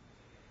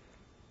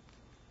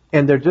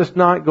 And they're just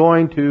not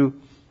going to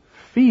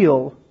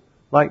feel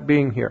like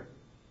being here.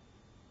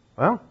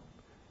 Well,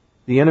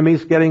 the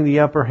enemy's getting the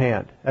upper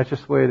hand. That's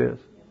just the way it is.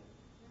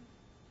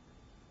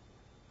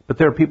 But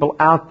there are people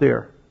out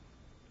there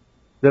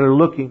that are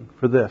looking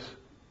for this.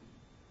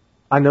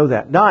 I know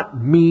that.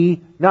 Not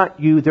me, not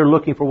you. They're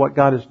looking for what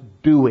God is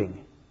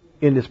doing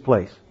in this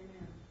place.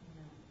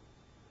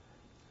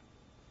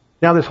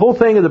 Now this whole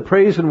thing of the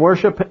praise and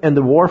worship and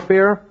the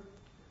warfare,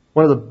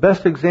 one of the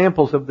best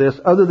examples of this,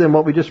 other than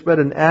what we just read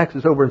in Acts,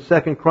 is over in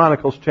 2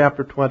 Chronicles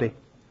chapter 20.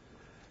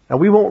 Now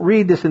we won't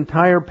read this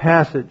entire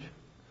passage,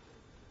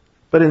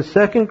 but in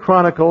 2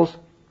 Chronicles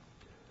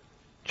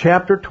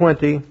chapter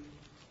 20,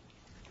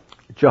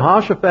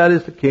 Jehoshaphat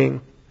is the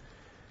king,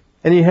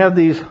 and you have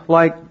these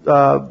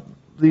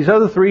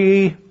other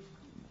three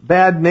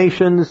bad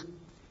nations,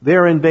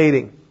 they're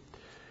invading.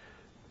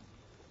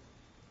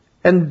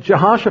 And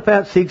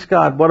Jehoshaphat seeks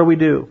God. What do we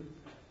do?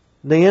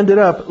 They ended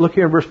up, look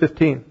here in verse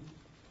 15.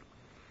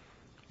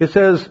 It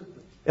says,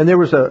 and there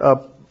was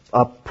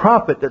a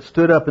prophet that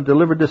stood up and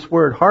delivered this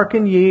word.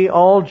 Hearken ye,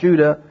 all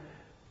Judah,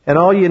 and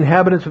all ye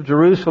inhabitants of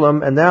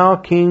Jerusalem, and thou,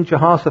 King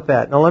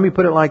Jehoshaphat. Now let me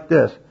put it like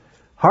this.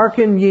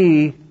 Hearken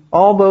ye,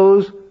 all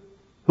those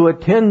who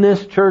attend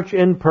this church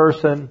in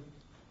person,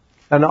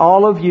 and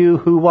all of you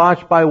who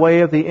watch by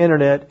way of the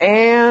internet,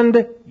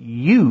 and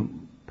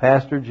you,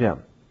 Pastor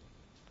Jim.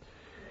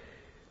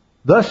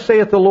 Thus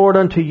saith the Lord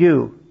unto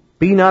you,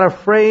 be not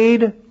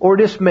afraid or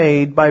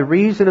dismayed by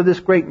reason of this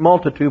great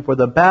multitude, for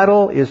the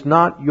battle is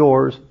not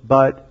yours,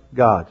 but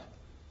God's.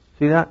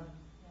 See that?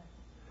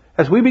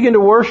 As we begin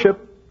to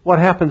worship, what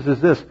happens is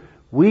this.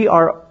 We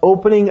are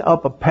opening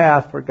up a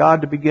path for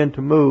God to begin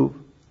to move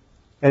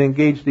and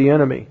engage the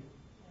enemy.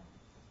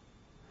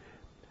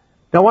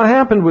 Now what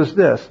happened was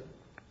this.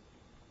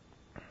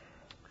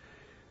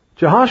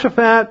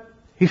 Jehoshaphat,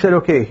 he said,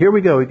 okay, here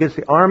we go. He gets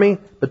the army,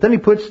 but then he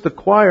puts the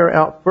choir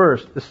out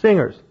first, the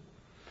singers.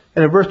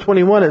 And in verse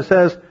 21 it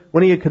says,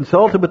 when he had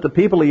consulted with the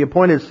people, he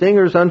appointed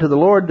singers unto the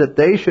Lord that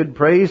they should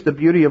praise the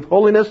beauty of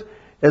holiness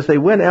as they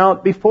went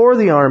out before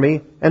the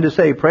army, and to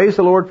say, praise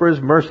the Lord for His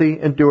mercy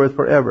endureth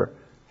forever.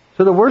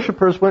 So the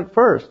worshipers went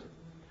first.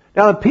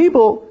 Now the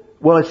people,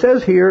 well it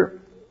says here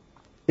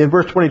in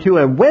verse 22,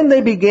 and when they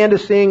began to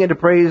sing and to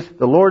praise,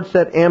 the Lord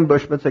set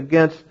ambushments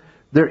against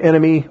their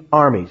enemy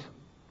armies.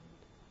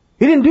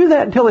 He didn't do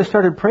that until they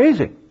started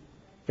praising,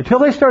 until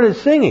they started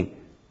singing.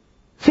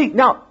 See,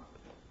 now,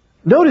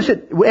 notice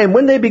it, and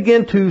when they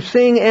began to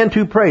sing and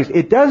to praise,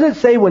 it doesn't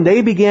say when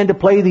they began to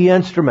play the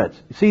instruments.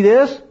 You see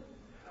this?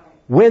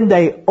 When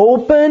they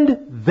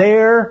opened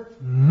their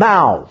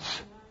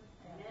mouths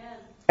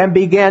and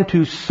began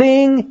to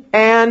sing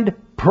and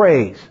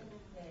praise.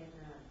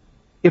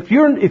 If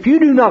you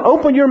do not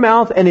open your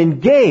mouth and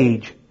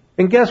engage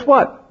And guess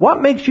what?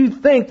 What makes you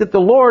think that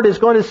the Lord is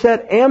going to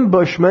set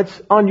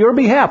ambushments on your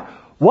behalf?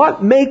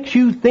 What makes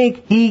you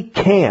think He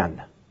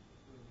can?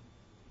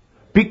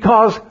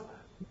 Because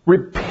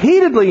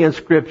repeatedly in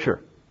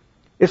Scripture,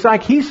 it's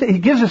like He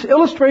gives us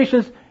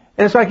illustrations,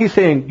 and it's like He's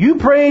saying, you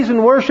praise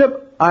and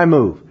worship, I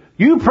move.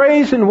 You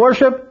praise and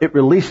worship, it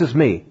releases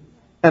me,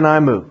 and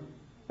I move.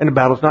 And the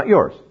battle's not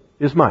yours,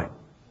 it's mine.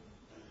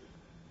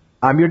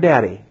 I'm your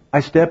daddy. I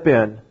step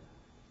in,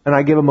 and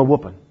I give them a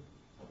whooping.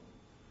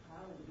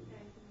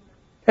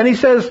 And He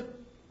says,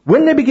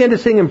 when they began to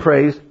sing and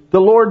praise,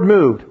 the Lord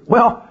moved.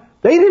 Well,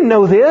 they didn't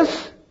know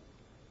this.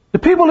 The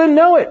people didn't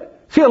know it.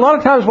 See, a lot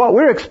of times what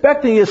we're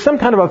expecting is some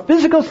kind of a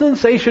physical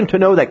sensation to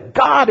know that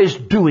God is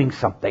doing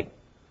something.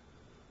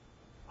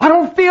 I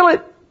don't feel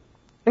it.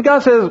 And God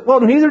says, well,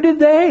 neither did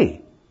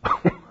they.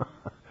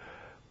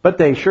 But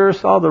they sure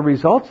saw the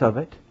results of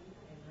it.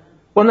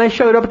 When they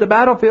showed up at the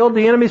battlefield,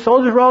 the enemy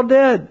soldiers were all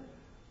dead.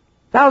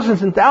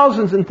 Thousands and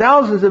thousands and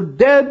thousands of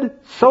dead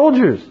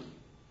soldiers.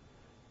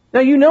 Now,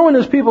 you know when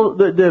those people,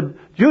 the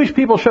Jewish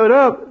people showed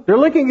up, they're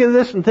looking at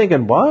this and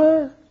thinking,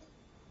 what?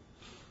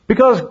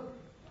 Because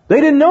they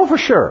didn't know for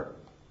sure.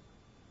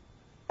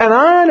 And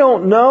I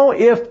don't know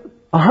if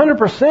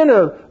 100%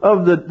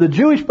 of the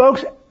Jewish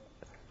folks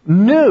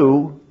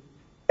knew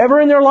ever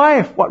in their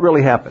life what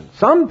really happened.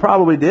 Some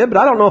probably did, but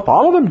I don't know if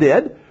all of them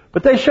did.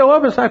 But they show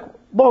up and it's like,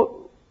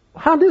 well,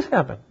 how'd this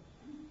happen?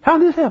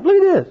 How'd this happen? Look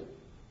at this.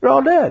 They're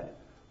all dead.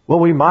 Well,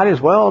 we might as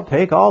well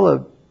take all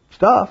the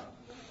stuff.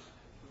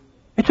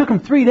 It took them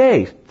 3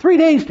 days. 3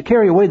 days to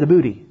carry away the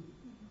booty.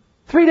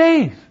 3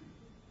 days.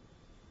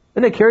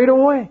 And they carried it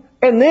away.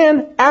 And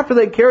then, after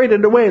they carried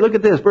it away, look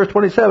at this, verse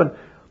 27.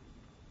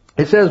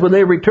 It says, when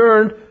they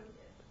returned,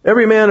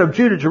 every man of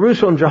Judah,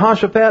 Jerusalem,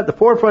 Jehoshaphat, the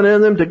forefront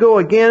of them, to go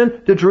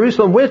again to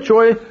Jerusalem with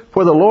joy,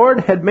 for the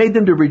Lord had made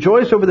them to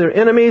rejoice over their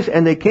enemies,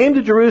 and they came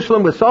to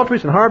Jerusalem with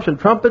psalteries and harps and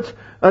trumpets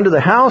unto the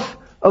house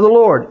of the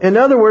Lord. In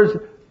other words,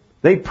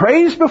 they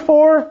praised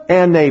before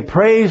and they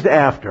praised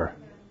after.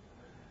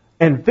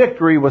 And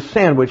victory was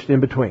sandwiched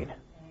in between.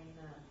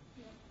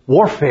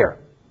 Warfare.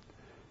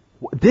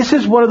 This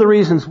is one of the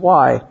reasons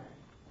why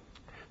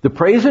the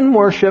praise and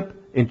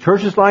worship in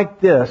churches like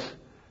this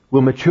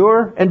will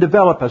mature and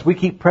develop as we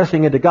keep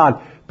pressing into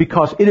God,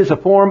 because it is a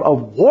form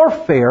of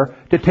warfare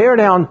to tear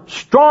down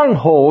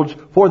strongholds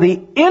for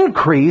the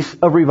increase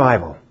of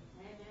revival.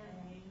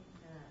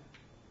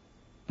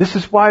 This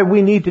is why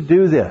we need to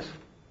do this.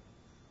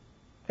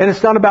 And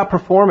it's not about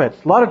performance.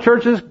 A lot of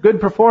churches,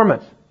 good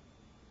performance.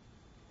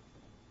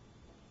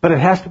 But it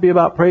has to be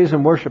about praise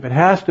and worship. It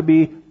has to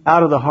be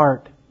out of the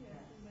heart.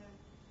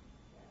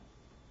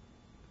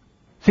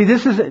 See,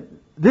 this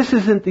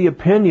isn't the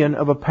opinion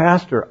of a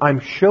pastor. I'm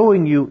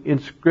showing you in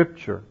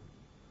Scripture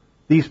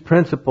these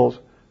principles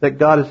that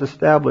God has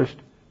established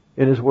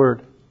in His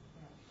Word.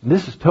 And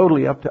this is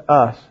totally up to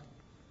us.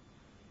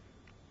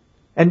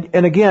 And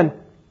again,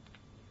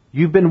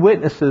 you've been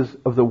witnesses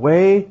of the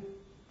way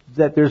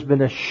that there's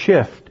been a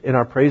shift in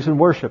our praise and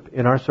worship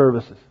in our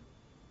services.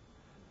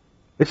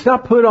 It's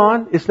not put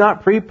on. It's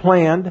not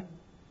pre-planned.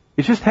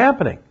 It's just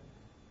happening.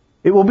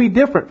 It will be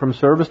different from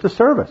service to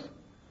service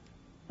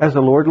as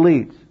the Lord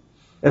leads,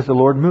 as the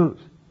Lord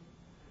moves.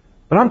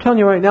 But I'm telling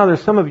you right now,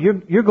 there's some of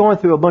you, you're going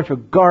through a bunch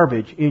of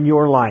garbage in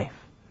your life.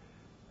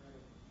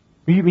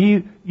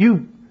 You're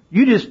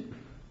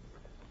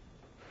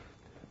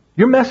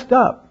messed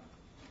up.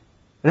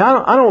 And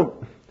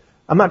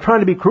I'm not trying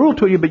to be cruel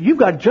to you, but you've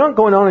got junk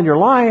going on in your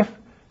life.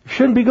 It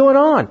shouldn't be going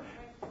on.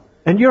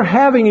 And you're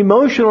having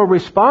emotional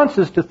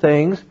responses to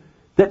things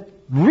that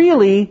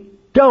really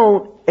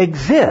don't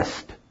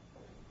exist.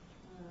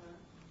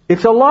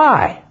 It's a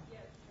lie.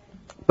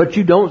 But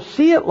you don't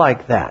see it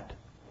like that.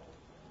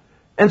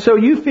 And so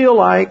you feel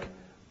like,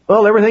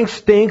 well, everything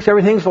stinks,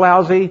 everything's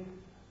lousy,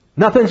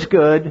 nothing's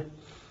good,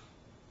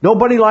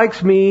 nobody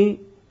likes me,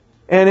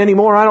 and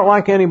anymore I don't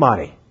like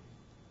anybody.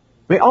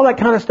 I mean, all that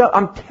kind of stuff.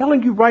 I'm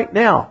telling you right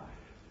now,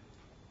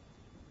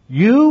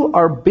 you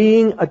are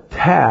being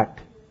attacked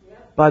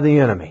by the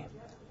enemy.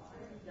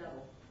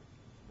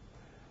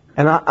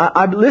 And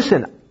I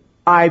listen,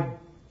 I've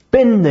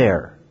been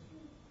there.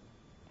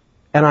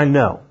 And I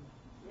know.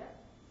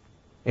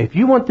 If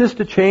you want this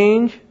to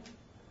change,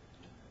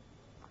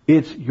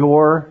 it's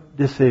your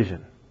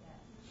decision.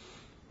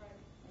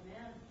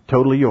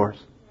 Totally yours.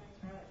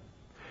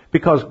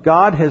 Because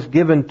God has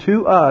given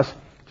to us,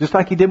 just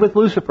like He did with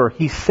Lucifer,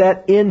 He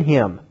set in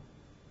him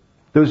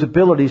those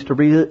abilities to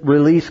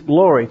release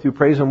glory through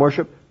praise and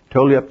worship.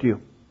 Totally up to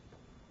you.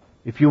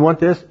 If you want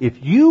this,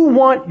 if you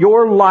want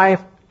your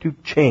life to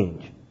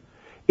change,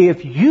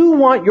 if you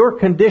want your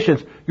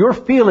conditions, your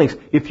feelings,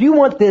 if you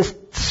want this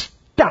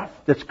stuff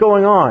that's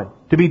going on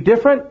to be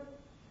different,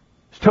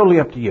 it's totally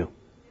up to you.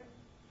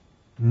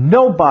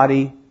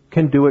 Nobody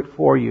can do it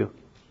for you.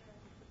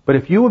 But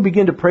if you will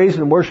begin to praise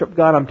and worship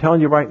God, I'm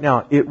telling you right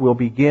now, it will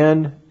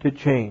begin to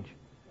change.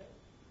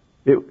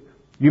 You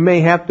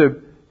may have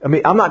to,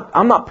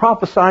 I'm not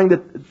prophesying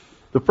that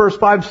the first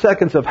 5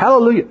 seconds of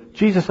hallelujah,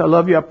 Jesus, I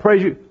love you, I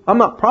praise you. I'm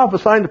not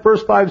prophesying the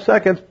first 5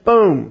 seconds,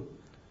 boom,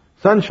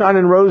 sunshine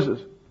and roses.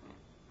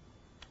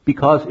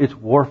 Because it's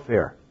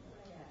warfare.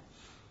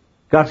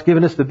 God's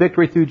given us the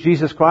victory through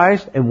Jesus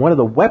Christ, and one of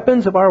the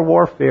weapons of our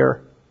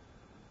warfare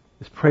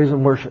is praise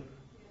and worship.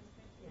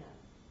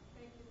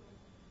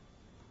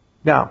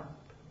 Now,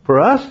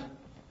 for us,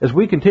 as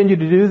we continue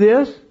to do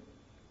this,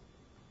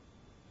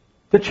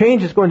 the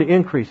change is going to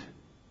increase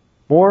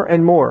more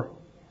and more.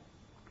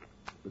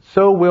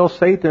 So will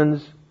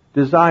Satan's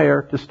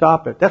desire to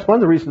stop it. That's one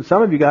of the reasons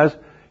some of you guys,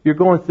 you're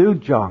going through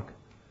junk.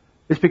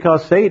 It's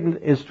because Satan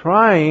is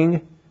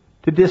trying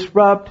to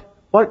disrupt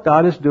what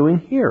God is doing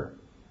here,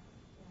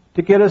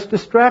 to get us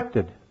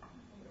distracted.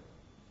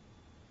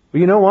 But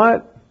you know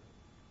what?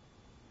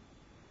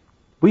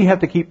 We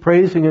have to keep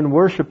praising and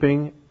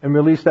worshiping and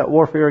release that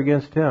warfare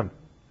against him,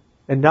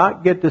 and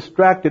not get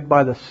distracted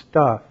by the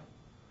stuff,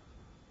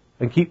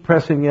 and keep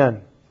pressing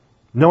in,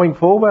 knowing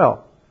full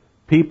well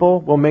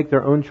people will make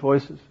their own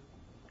choices.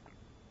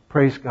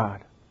 Praise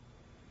God.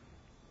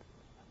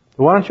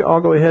 So why don't you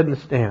all go ahead and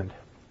stand?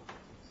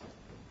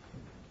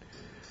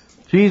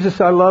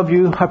 Jesus, I love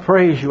you. I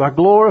praise you. I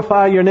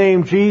glorify your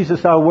name.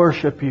 Jesus, I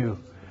worship you.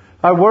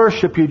 I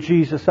worship you,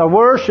 Jesus. I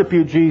worship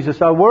you,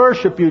 Jesus. I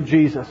worship you,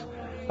 Jesus.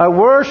 I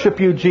worship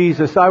you,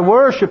 Jesus. I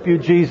worship you,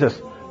 Jesus.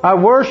 I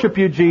worship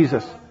you,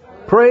 Jesus.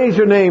 Praise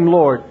your name,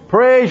 Lord.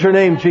 Praise your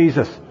name,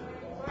 Jesus.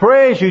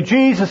 Praise you,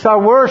 Jesus. I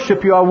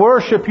worship you. I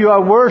worship you. I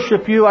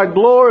worship you. I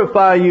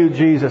glorify you,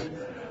 Jesus.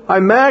 I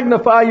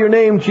magnify your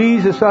name,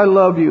 Jesus. I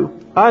love you.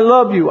 I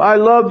love you. I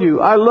love you.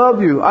 I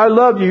love you. I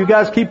love you. You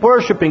guys keep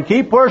worshiping.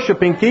 Keep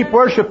worshiping. Keep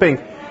worshiping.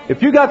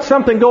 If you got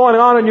something going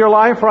on in your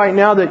life right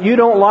now that you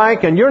don't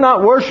like and you're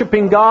not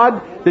worshiping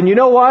God, then you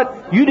know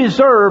what? You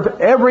deserve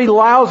every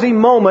lousy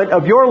moment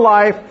of your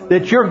life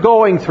that you're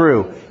going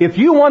through. If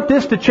you want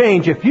this to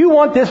change, if you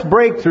want this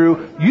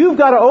breakthrough, you've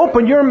got to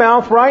open your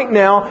mouth right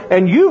now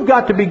and you've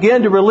got to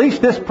begin to release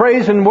this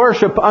praise and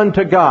worship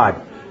unto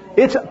God.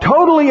 It's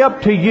totally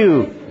up to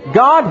you.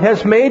 God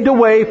has made the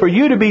way for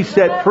you to be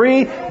set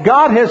free.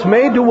 God has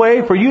made the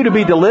way for you to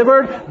be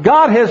delivered.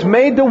 God has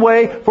made the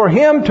way for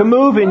Him to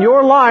move in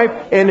your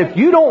life. And if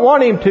you don't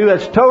want Him to,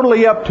 it's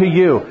totally up to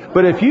you.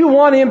 But if you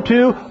want Him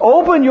to,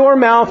 open your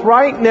mouth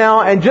right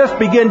now and just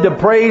begin to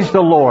praise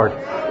the Lord.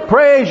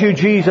 Praise you,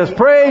 Jesus.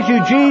 Praise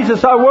you,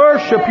 Jesus. I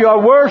worship you. I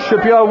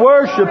worship you. I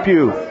worship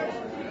you.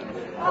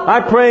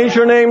 I praise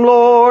your name,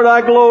 Lord.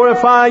 I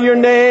glorify your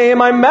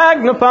name. I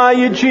magnify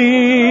you,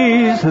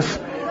 Jesus.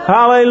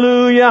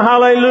 Hallelujah,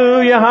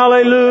 hallelujah,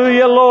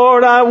 hallelujah,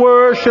 Lord, I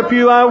worship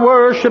you, I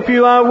worship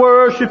you, I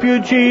worship you,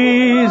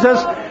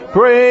 Jesus.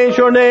 Praise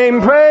your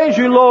name, praise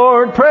you,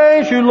 Lord,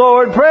 praise you,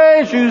 Lord,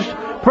 praise you,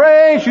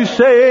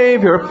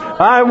 Savior.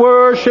 I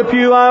worship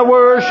you, I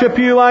worship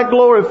you, I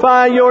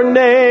glorify your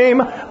name.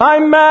 I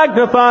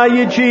magnify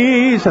you,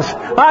 Jesus.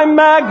 I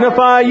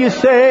magnify you,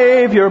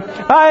 Savior.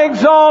 I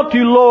exalt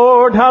you,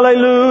 Lord.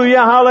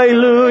 Hallelujah,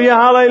 hallelujah,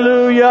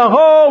 hallelujah.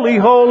 Holy,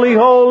 holy,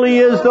 holy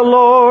is the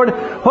Lord.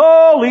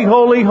 Holy,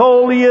 holy,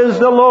 holy is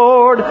the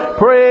Lord.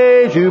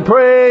 Praise you,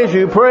 praise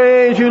you,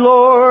 praise you,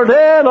 Lord.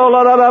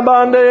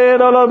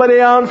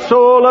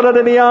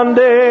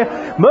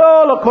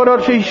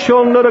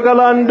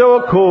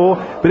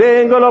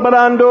 Brengolo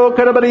barando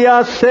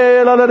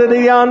carabriase la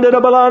de ande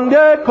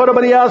balande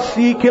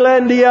corabriasi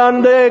kilendi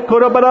ande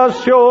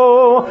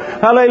corabrasio.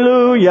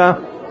 Hallelujah.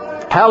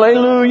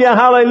 Hallelujah.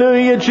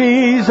 Hallelujah,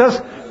 Jesus.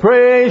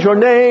 Praise your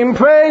name.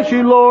 Praise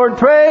you, Lord.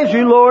 Praise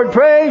you, Lord.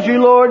 Praise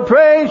you, Lord.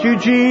 Praise you,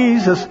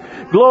 Jesus.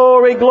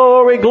 Glory,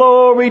 glory,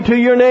 glory to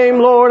your name,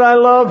 Lord. I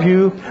love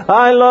you.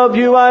 I love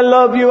you. I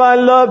love you. I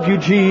love you,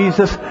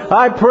 Jesus.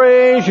 I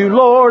praise you,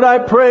 Lord. I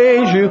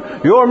praise you.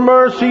 Your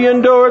mercy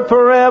endureth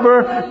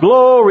forever.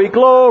 Glory,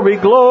 glory,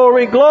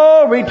 glory,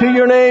 glory to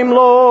your name,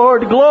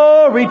 Lord.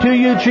 Glory to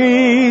you,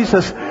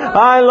 Jesus.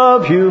 I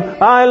love you.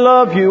 I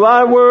love you.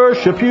 I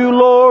worship you,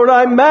 Lord.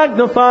 I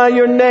magnify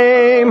your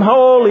name.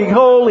 Holy,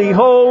 holy,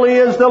 holy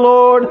is the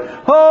Lord.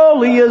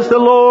 Holy is the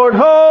Lord.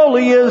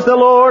 Holy is the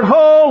Lord.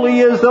 Holy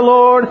is the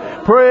Lord.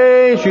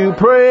 Praise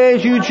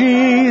you,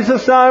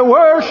 Jesus. I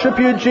worship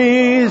you,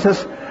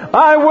 Jesus.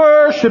 I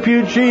worship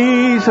you,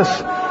 Jesus.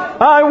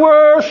 I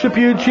worship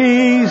you,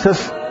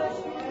 Jesus.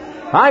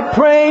 I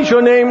praise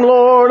your name,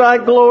 Lord. I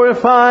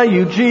glorify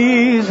you,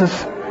 Jesus.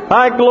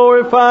 I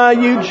glorify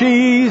you,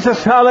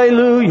 Jesus.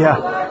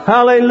 Hallelujah.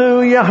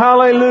 Hallelujah.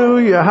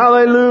 Hallelujah.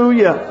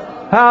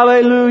 Hallelujah.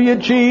 Hallelujah,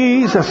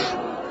 Jesus.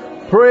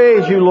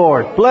 Praise you,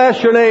 Lord.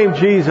 Bless your name,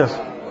 Jesus.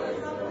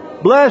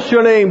 Bless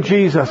your name,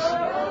 Jesus.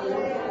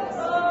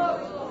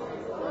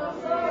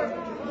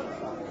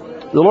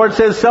 The Lord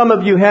says some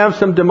of you have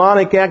some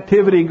demonic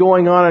activity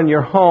going on in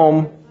your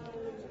home,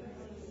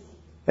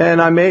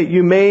 and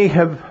you may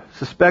have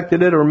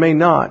suspected it or may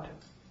not.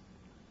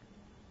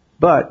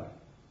 But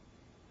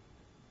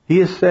He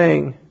is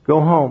saying,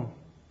 go home.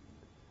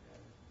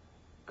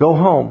 Go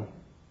home.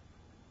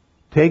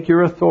 Take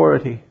your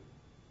authority.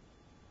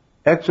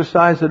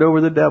 Exercise it over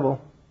the devil.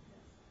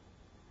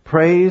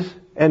 Praise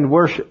and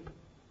worship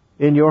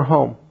in your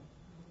home.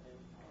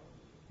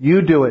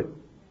 You do it.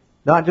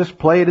 Not just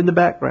play it in the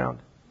background,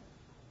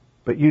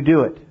 but you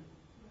do it.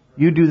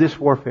 You do this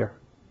warfare.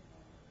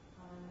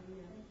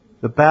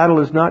 The battle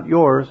is not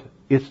yours,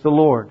 it's the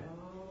Lord.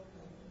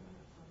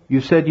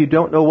 You said you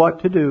don't know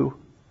what to do.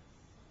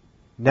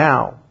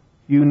 Now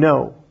you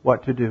know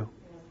what to do.